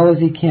as well as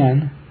he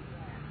can,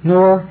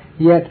 nor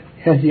yet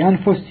as the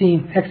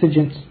unforeseen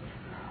exigence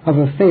of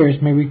affairs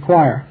may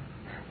require,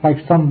 like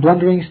some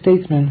blundering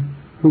statesman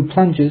who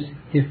plunges,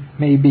 if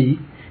may be,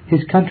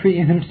 his country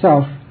and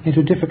himself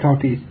into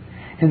difficulties,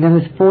 and then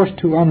is forced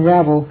to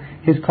unravel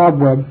his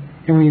cobweb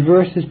and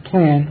reverse his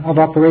plan of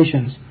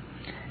operations,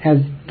 as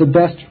the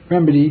best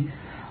remedy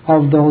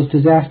of those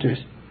disasters,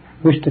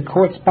 which the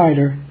court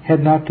spider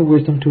had not the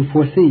wisdom to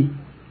foresee.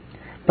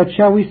 But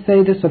shall we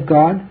say this of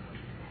God?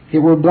 It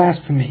were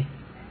blasphemy.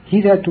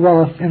 He that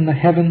dwelleth in the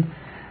heaven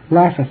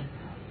laugheth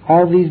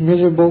all these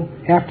miserable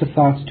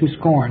afterthoughts to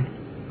scorn.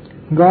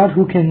 God,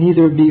 who can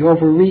neither be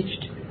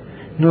overreached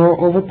nor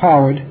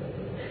overpowered,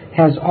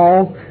 has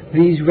all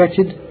these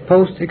wretched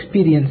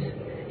post-expedients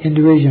in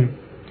derision.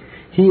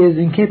 He is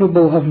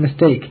incapable of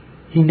mistake.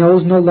 He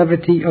knows no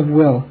levity of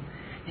will.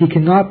 He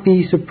cannot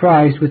be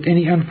surprised with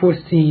any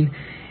unforeseen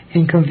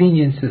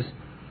inconveniences.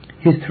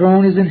 His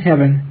throne is in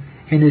heaven,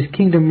 and his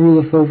kingdom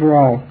ruleth over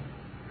all.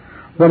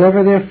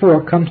 Whatever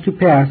therefore comes to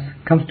pass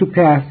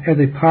as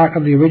a part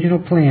of the original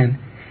plan,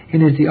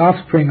 and is the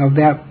offspring of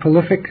that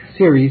prolific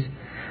series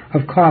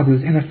of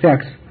causes and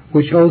effects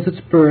which owes its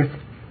birth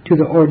to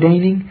the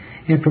ordaining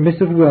and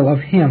permissive will of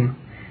him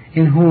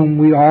in whom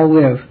we all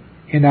live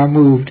and are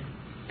moved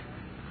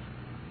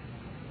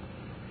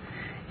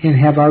and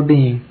have our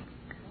being.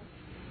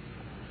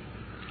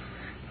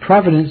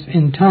 Providence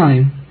in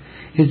time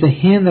is the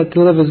hand that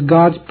delivers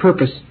God's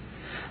purpose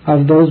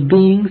of those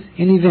beings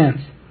and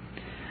events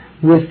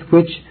with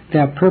which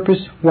that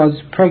purpose was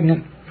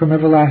pregnant from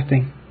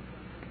everlasting.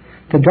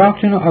 The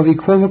doctrine of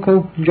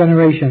equivocal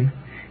generation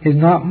is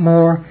not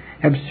more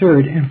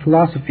absurd in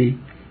philosophy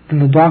than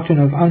the doctrine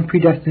of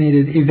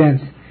unpredestinated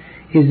events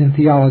is in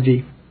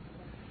theology.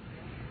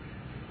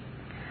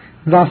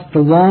 Thus the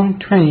long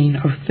train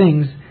of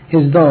things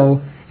is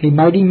though a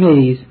mighty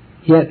maze,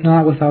 yet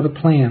not without a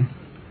plan.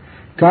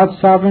 God's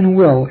sovereign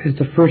will is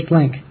the first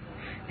link,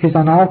 his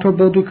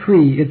unalterable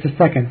decree is the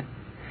second,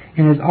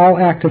 and his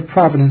all-active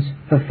providence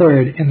the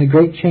third in the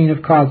great chain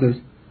of causes.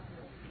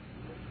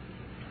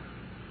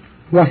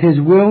 What his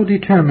will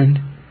determined,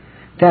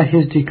 that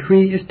his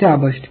decree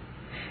established,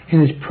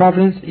 and his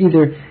providence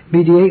either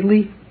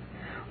mediately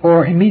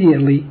or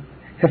immediately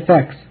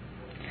effects.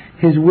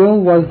 His will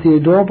was the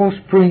adorable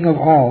spring of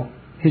all.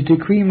 His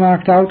decree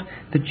marked out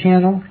the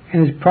channel,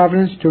 and his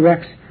providence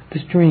directs the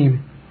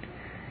stream.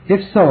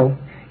 If so,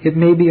 it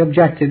may be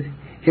objected,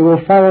 it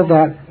will follow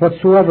that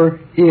whatsoever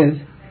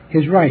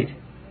is right.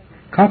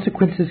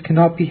 Consequences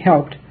cannot be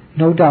helped,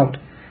 no doubt.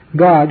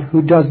 God,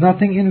 who does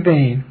nothing in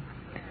vain,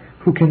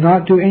 who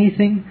cannot do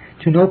anything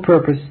to no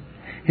purpose,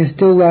 and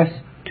still less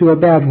to a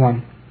bad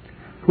one,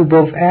 who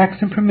both acts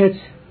and permits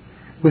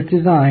with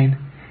design,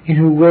 and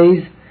who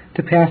weighs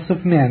the paths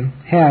of men,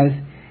 has,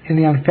 in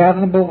the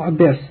unfathomable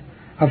abyss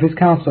of his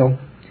counsel,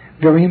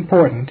 very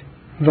important,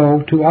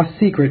 though to us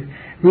secret,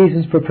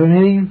 reasons for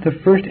permitting the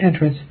first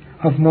entrance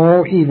of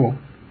moral evil,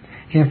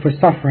 and for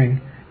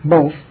suffering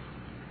both.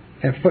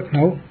 At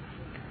footnote,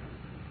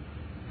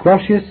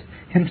 Grotius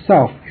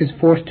himself is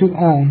forced to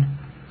own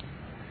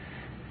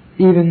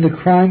even the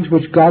crimes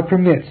which God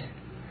permits,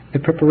 the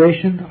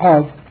preparation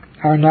of,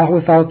 are not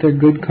without their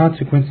good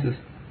consequences.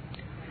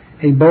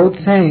 A bold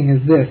saying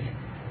is this,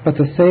 but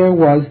the sayer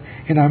was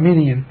an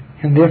Arminian,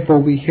 and therefore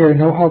we hear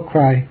no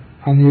outcry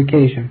on the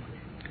occasion.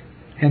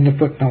 End of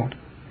footnote.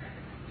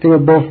 They were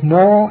both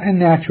moral and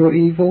natural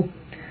evil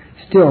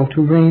still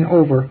to reign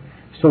over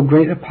so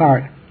great a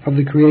part of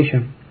the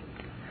creation.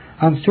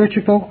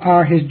 Unsearchable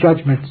are his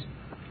judgments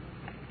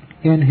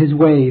and his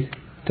ways,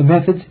 the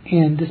methods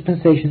and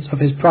dispensations of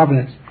his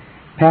providence,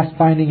 past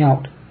finding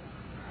out.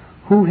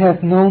 Who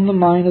hath known the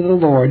mind of the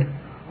Lord,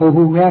 or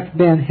who hath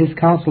been his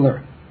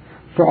counselor?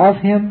 For of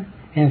him,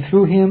 and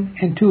through him,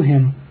 and to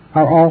him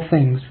are all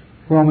things.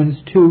 Romans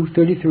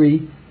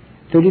 2:33,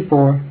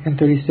 34, and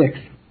 36.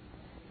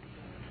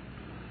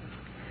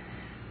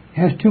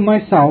 As to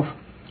myself,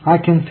 I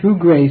can through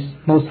grace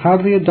most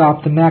heartily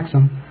adopt the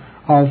maxim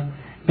of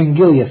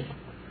Bengilius,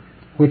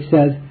 which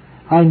says,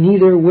 I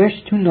neither wish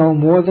to know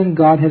more than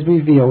God has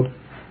revealed,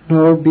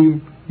 nor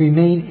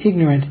remain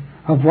ignorant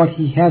of what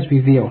he has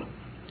revealed.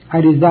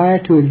 I desire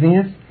to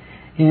advance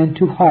and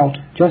to halt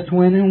just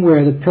when and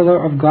where the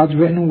pillar of God's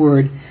written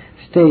word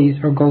stays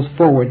or goes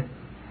forward.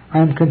 I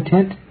am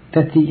content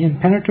that the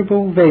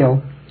impenetrable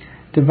veil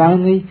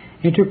divinely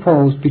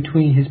interposed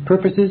between his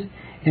purposes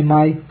and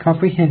my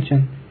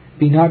comprehension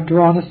be not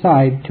drawn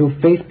aside till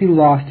faith be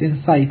lost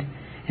in sight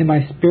and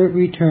my spirit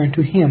return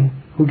to him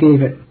who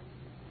gave it.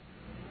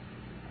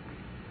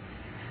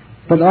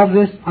 But of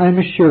this I am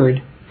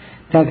assured,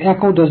 that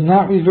echo does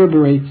not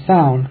reverberate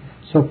sound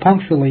so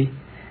punctually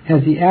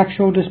as the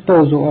actual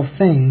disposal of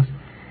things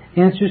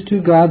answers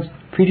to God's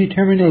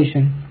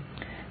predetermination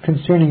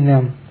concerning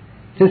them.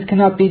 This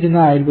cannot be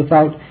denied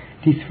without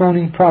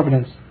dethroning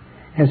providence,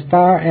 as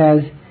far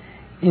as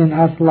in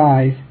us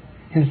lies,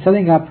 and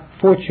setting up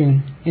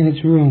fortune in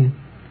its room.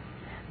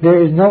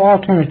 There is no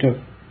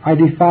alternative. I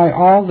defy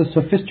all the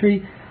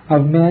sophistry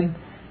of men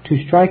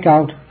to strike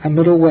out a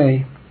middle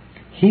way.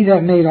 He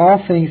that made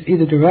all things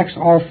either directs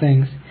all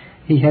things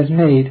he has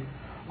made,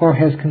 or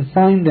has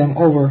consigned them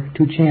over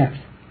to chance.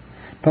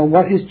 But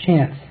what is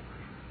chance?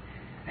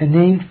 A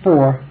name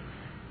for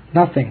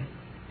nothing.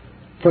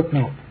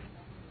 Footnote.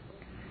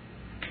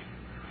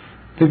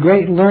 The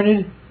great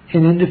learned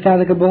and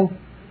indefatigable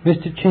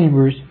Mr.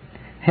 Chambers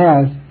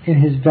has,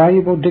 in his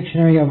valuable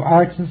Dictionary of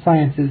Arts and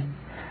Sciences,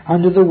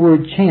 under the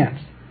word chance,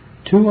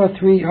 2 or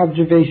 3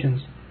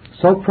 observations,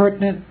 so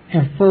pertinent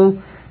and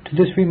full to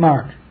this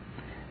remark,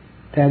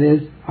 that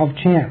is, of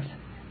chance,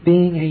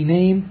 being a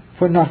name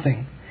for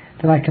nothing,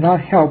 that I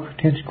cannot help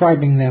to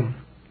inscribing them.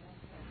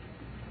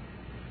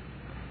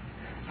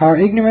 Our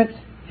ignorance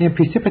and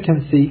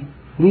precipitancy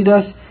lead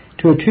us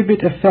to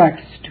attribute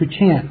effects to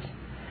chance,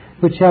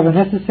 which have a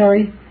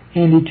necessary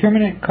and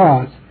determinate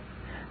cause.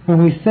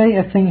 When we say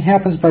a thing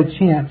happens by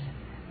chance,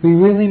 we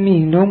really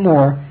mean no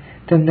more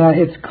than that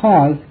its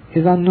cause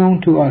is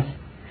unknown to us,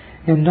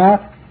 and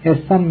not, as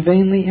some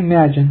vainly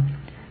imagine,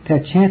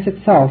 that chance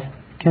itself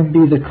can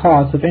be the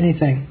cause of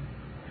anything.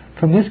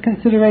 From this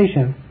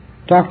consideration,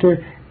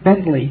 Dr.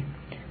 Bentley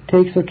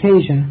takes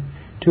occasion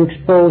to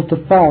expose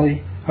the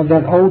folly of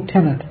that old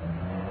tenet,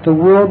 the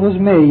world was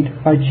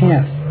made by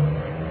chance.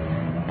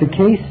 The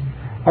case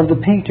of the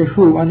painter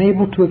who,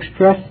 unable to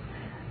express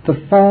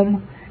the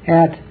foam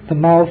at the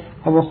mouth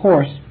of a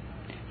horse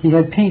he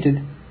had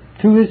painted,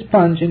 threw his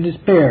sponge in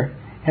despair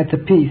at the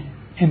piece,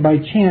 and by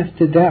chance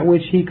did that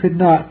which he could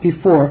not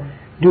before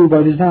do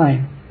by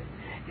design,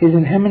 is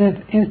an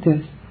eminent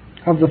instance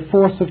of the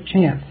force of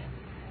chance.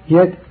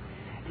 Yet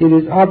it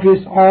is obvious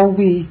all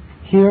we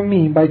here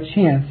mean by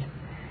chance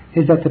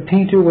is that the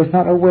painter was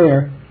not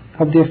aware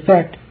of the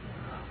effect,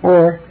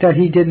 or that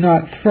he did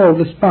not throw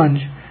the sponge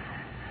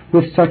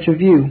with such a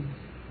view,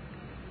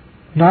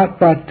 not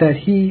but that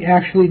he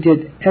actually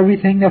did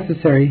everything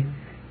necessary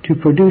to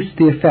produce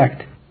the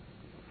effect,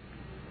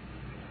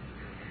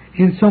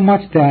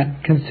 insomuch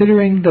that,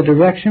 considering the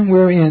direction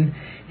wherein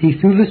he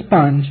threw the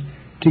sponge,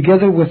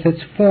 together with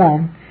its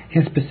form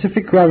and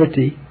specific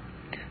gravity,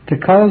 the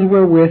colors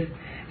wherewith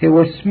it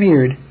was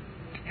smeared,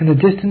 and the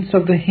distance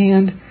of the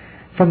hand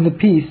from the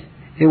piece,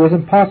 it was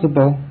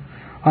impossible,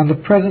 on the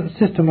present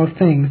system of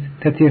things,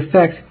 that the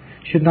effect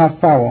should not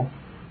follow.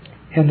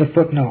 End of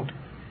footnote.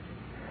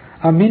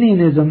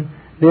 Arminianism,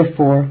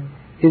 therefore,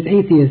 is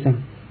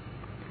atheism.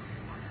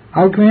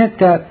 I grant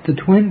that the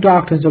twin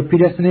doctrines of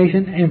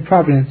predestination and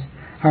providence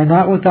are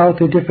not without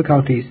their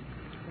difficulties,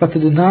 but the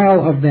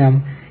denial of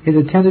them is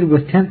attended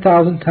with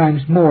 10,000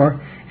 times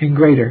more and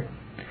greater.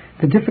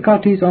 The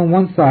difficulties on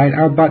one side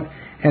are but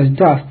as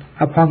dust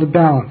upon the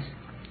balance,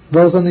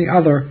 those on the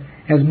other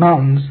as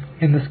mountains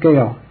in the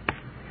scale.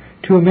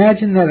 To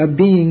imagine that a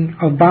being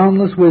of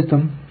boundless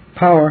wisdom,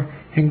 power,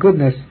 and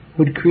goodness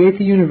would create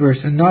the universe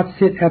and not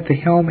sit at the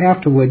helm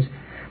afterwards,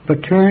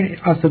 but turn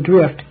us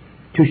adrift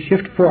to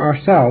shift for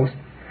ourselves,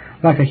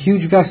 like a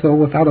huge vessel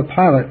without a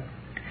pilot,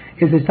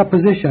 is a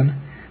supposition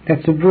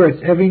that subverts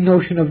every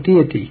notion of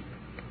deity,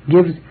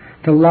 gives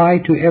the lie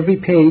to every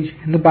page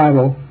in the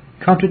Bible,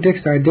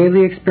 contradicts our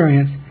daily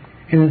experience,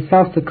 and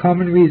insults the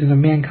common reason of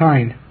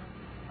mankind.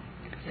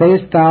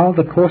 Sayest thou,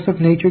 the course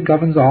of nature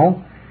governs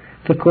all?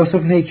 The course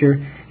of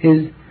nature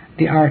is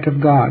the art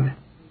of God.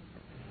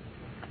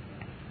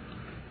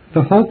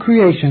 The whole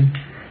creation,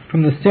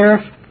 from the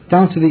seraph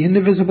down to the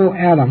indivisible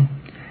atom,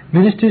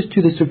 ministers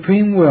to the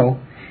supreme will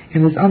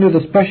and is under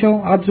the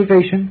special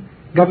observation,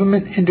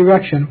 government, and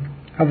direction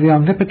of the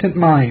omnipotent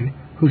mind,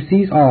 who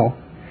sees all,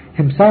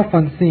 himself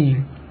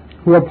unseen,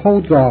 who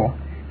upholds all,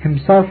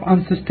 himself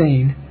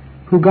unsustained,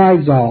 who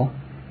guides all,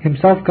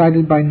 himself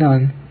guided by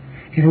none,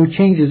 and who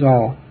changes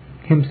all,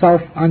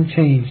 himself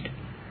unchanged.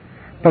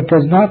 But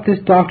does not this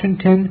doctrine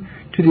tend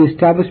to the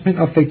establishment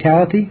of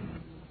fatality?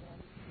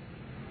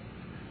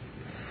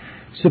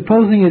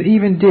 Supposing it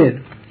even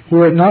did,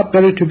 were it not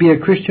better to be a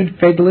Christian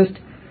fatalist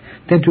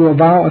than to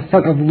avow a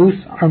set of loose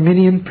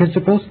Arminian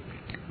principles,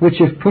 which,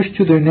 if pushed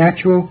to their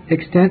natural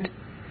extent,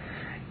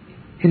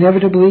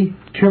 inevitably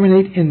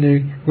terminate in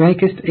the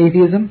rankest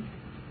atheism?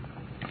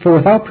 For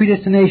without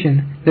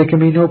predestination there can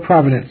be no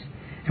providence,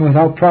 and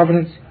without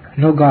providence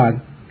no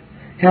God.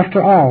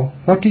 After all,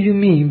 what do you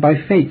mean by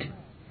fate?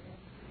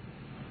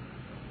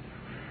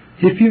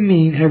 If you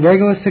mean a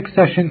regular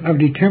succession of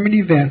determined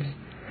events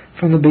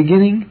from the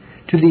beginning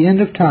to the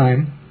end of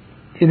time,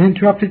 an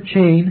interrupted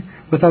chain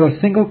without a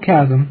single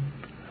chasm,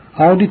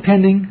 all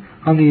depending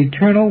on the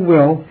eternal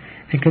will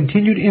and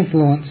continued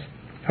influence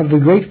of the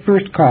great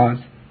first cause,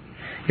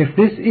 if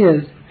this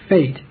is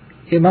fate,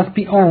 it must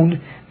be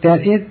owned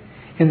that it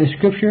and the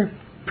Scripture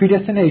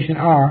predestination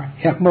are,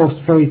 at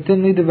most, very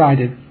thinly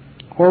divided,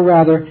 or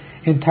rather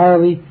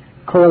entirely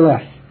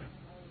coalesce.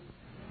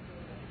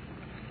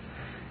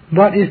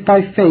 But if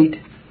by fate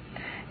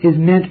is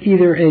meant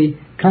either a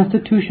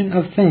constitution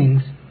of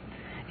things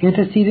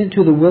antecedent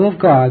to the will of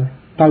God,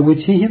 by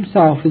which he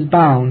himself is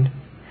bound,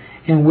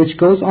 and which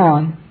goes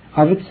on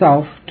of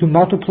itself to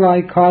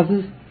multiply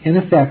causes and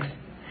effects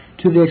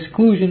to the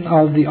exclusion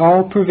of the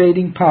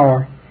all-pervading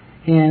power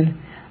and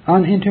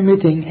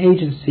unintermitting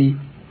agency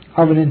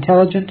of an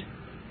intelligent,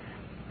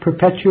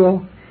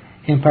 perpetual,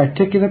 and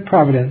particular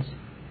providence,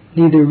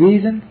 neither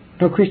reason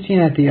nor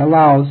Christianity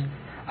allows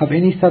of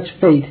any such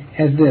fate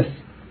as this.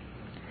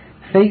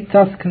 Fate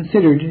thus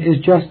considered is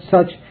just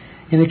such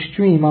an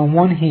extreme on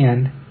one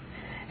hand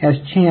as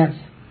chance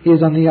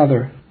is on the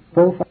other.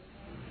 Both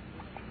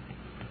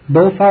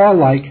are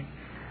alike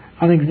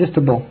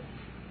unexistible.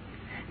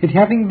 It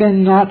having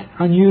been not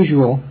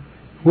unusual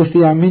with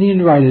the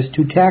Arminian writers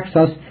to tax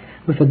us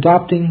with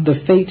adopting the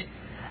fate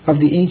of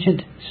the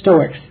ancient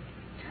Stoics,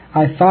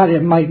 I thought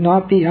it might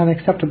not be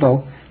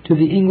unacceptable to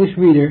the English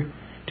reader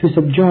to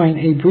subjoin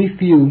a brief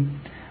view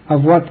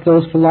of what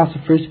those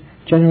philosophers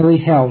generally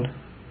held,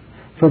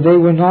 for they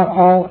were not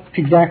all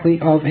exactly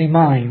of a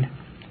mind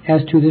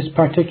as to this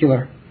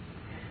particular.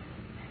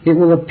 It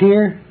will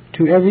appear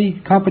to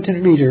every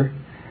competent reader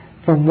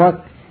from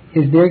what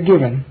is there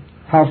given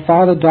how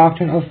far the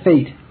doctrine of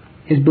fate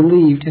is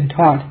believed and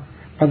taught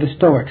by the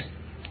Stoics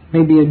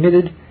may be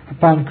admitted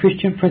upon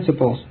Christian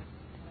principles.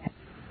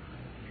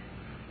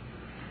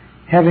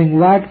 Having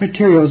large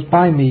materials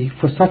by me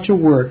for such a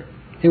work,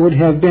 it would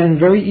have been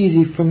very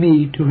easy for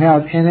me to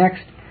have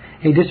annexed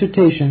a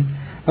dissertation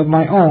of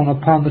my own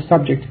upon the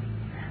subject,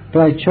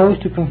 but I chose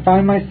to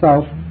confine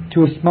myself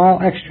to a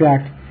small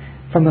extract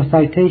from the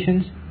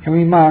citations and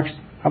remarks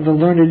of the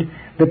learned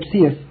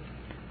Lipsius,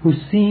 who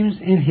seems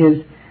in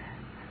his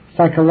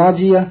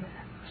Psychologia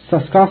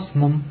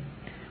Scholasticum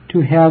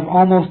to have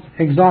almost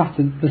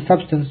exhausted the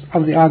substance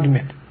of the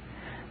argument,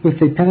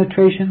 with a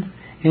penetration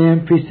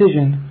and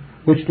precision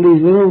which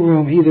leaves little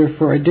room either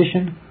for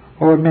addition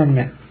or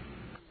amendment.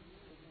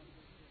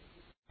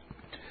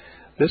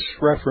 This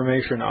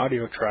Reformation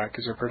audio track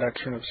is a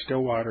production of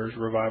Stillwater's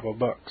Revival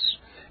Books.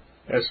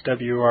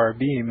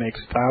 SWRB makes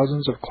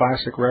thousands of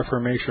classic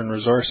Reformation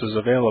resources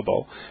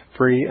available,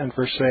 free and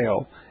for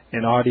sale,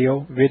 in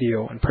audio,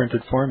 video, and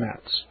printed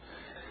formats.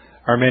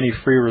 Our many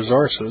free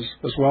resources,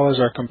 as well as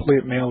our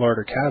complete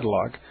mail-order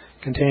catalog,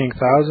 containing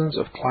thousands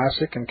of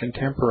classic and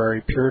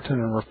contemporary Puritan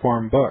and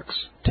Reformed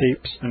books,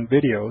 tapes, and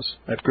videos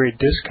at great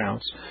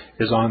discounts,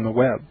 is on the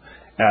web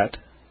at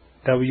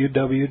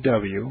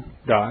www.swrb.com.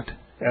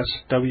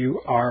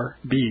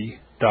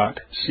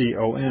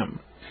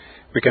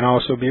 We can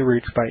also be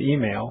reached by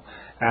email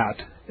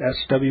at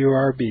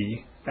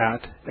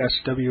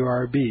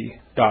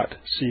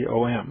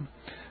swrb@swrb.com,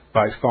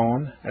 by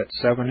phone at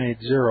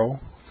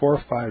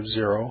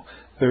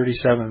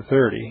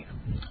 780-450-3730,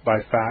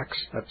 by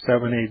fax at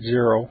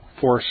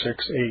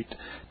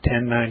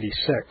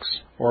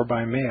 780-468-1096, or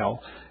by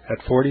mail at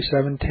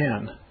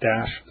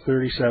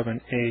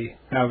 4710-37A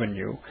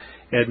Avenue,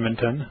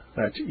 Edmonton,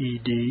 that's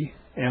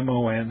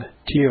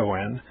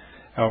Edmonton,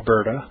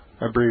 Alberta,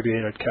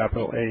 abbreviated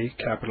capital A,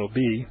 capital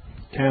B,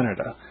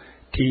 Canada,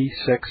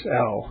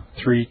 T6L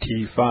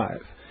 3T5.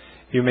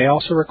 You may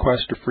also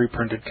request a free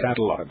printed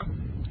catalog.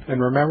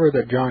 And remember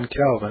that John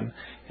Calvin,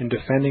 in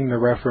defending the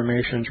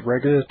Reformation's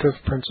regulative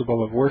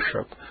principle of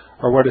worship,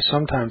 or what is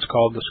sometimes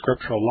called the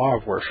scriptural law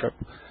of worship,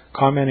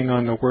 commenting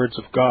on the words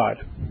of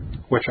God,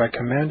 which I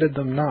commanded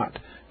them not,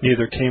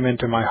 neither came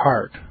into my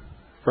heart,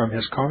 from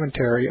his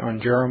commentary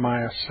on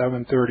Jeremiah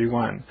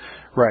 7:31,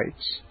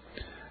 writes,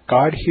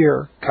 God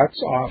here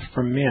cuts off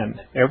from men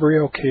every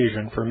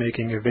occasion for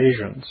making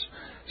evasions,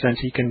 since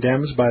he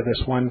condemns by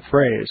this one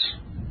phrase,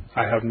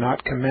 I have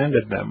not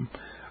commanded them,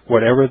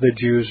 whatever the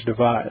Jews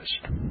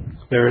devised.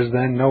 There is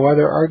then no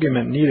other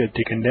argument needed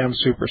to condemn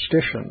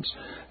superstitions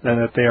than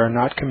that they are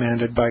not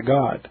commanded by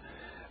God.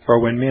 For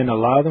when men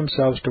allow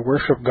themselves to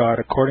worship God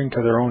according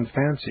to their own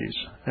fancies,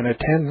 and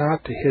attend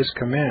not to his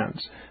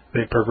commands,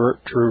 they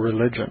pervert true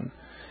religion.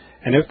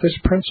 And if this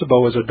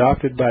principle was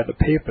adopted by the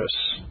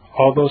Papists,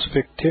 all those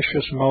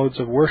fictitious modes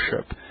of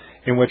worship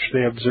in which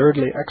they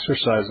absurdly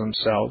exercise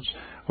themselves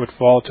would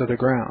fall to the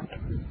ground.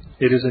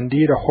 It is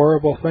indeed a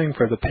horrible thing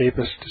for the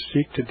papists to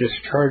seek to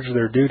discharge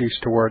their duties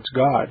towards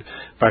God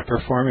by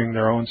performing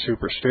their own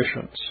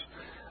superstitions.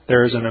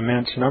 There is an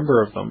immense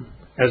number of them,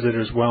 as it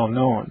is well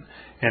known,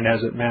 and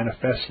as it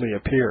manifestly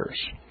appears.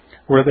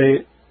 Were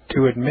they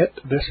to admit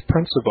this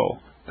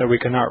principle, that we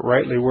cannot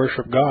rightly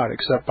worship God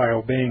except by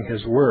obeying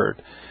His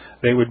word,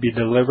 they would be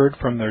delivered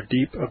from their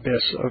deep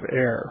abyss of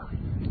error.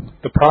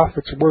 The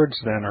prophet's words,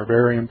 then, are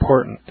very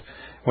important,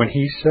 when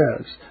he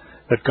says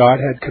that God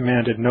had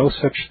commanded no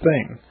such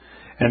thing,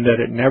 and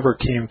that it never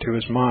came to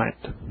his mind,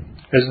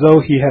 as though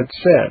he had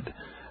said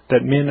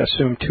that men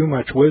assume too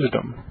much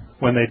wisdom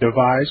when they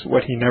devise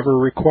what he never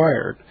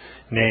required,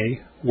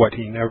 nay, what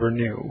he never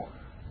knew.